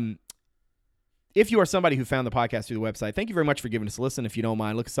 Boom. If you are somebody who found the podcast through the website, thank you very much for giving us a listen. If you don't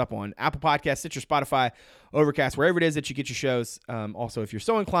mind, look us up on Apple Podcasts, Stitcher, Spotify, Overcast, wherever it is that you get your shows. Also, if you're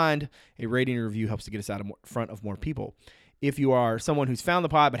so inclined, a rating and review helps to get us out in front of more people. If you are someone who's found the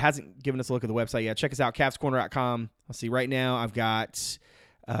pod but hasn't given us a look at the website yet, check us out, CavsCorner.com. Let's see, right now I've got,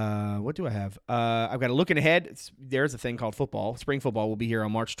 what do I have? I've got a looking ahead. There's a thing called football. Spring football will be here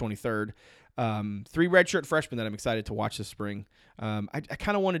on March 23rd. 3 redshirt freshmen that I'm excited to watch this spring. I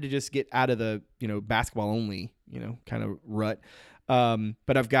kind of wanted to just get out of the, basketball only, kind of rut.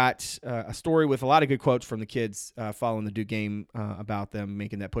 But I've got a story with a lot of good quotes from the kids following the Duke game about them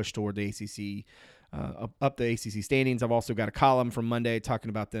making that push toward the ACC, up the ACC standings. I've also got a column from Monday talking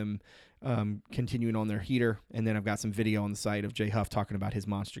about them continuing on their heater. And then I've got some video on the site of Jay Huff talking about his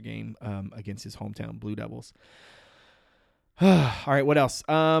monster game against his hometown Blue Devils. All right, what else?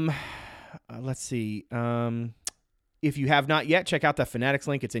 Let's see. If you have not yet, check out the Fanatics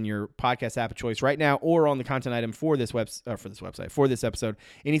link. It's in your podcast app of choice right now, or on the content item for this episode.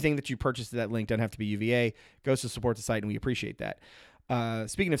 Anything that you purchase at that link doesn't have to be UVA. Goes to support the site, and we appreciate that.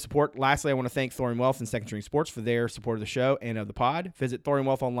 Speaking of support, lastly, I want to thank Thorium Wealth and Second String Sports for their support of the show and of the pod. Visit Thorium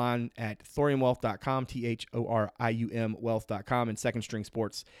Wealth online at thoriumwealth.com, THORIUM wealth.com, and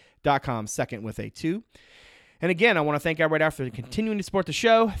secondstringsports.com, second with a 2. And again, I want to thank everybody out for continuing to support the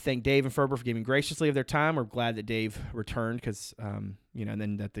show. Thank Dave and Ferber for giving graciously of their time. We're glad that Dave returned because, and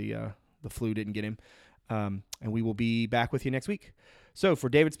then that the flu didn't get him. And we will be back with you next week. So for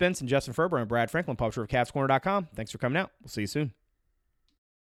David Spence and Justin Ferber, I'm Brad Franklin, publisher of CavsCorner.com. Thanks for coming out. We'll see you soon.